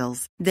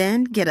candles.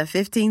 Then get a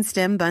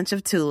 15-stem bunch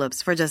of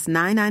tulips for just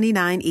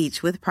 $9.99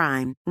 each with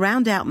Prime.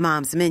 Round out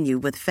Mom's menu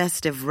with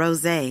festive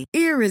rosé,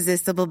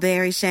 irresistible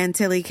berry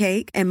chantilly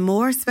cake, and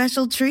more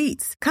special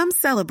treats. Come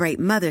celebrate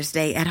Mother's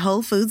Day at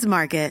Whole Foods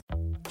Market.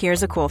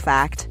 Here's a cool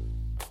fact.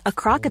 A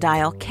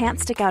crocodile can't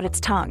stick out its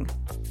tongue.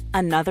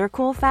 Another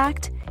cool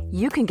fact,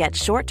 you can get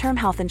short-term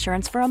health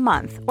insurance for a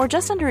month or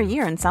just under a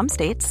year in some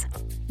states.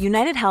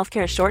 United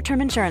Healthcare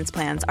short-term insurance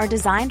plans are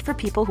designed for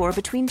people who are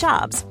between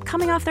jobs,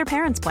 coming off their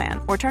parents'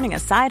 plan, or turning a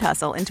side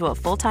hustle into a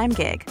full-time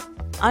gig.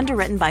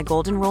 Underwritten by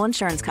Golden Rule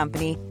Insurance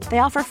Company, they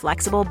offer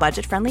flexible,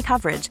 budget-friendly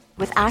coverage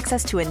with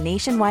access to a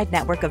nationwide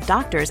network of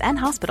doctors and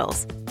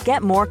hospitals.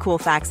 Get more cool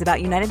facts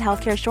about United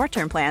Healthcare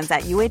short-term plans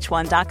at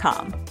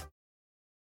uh1.com.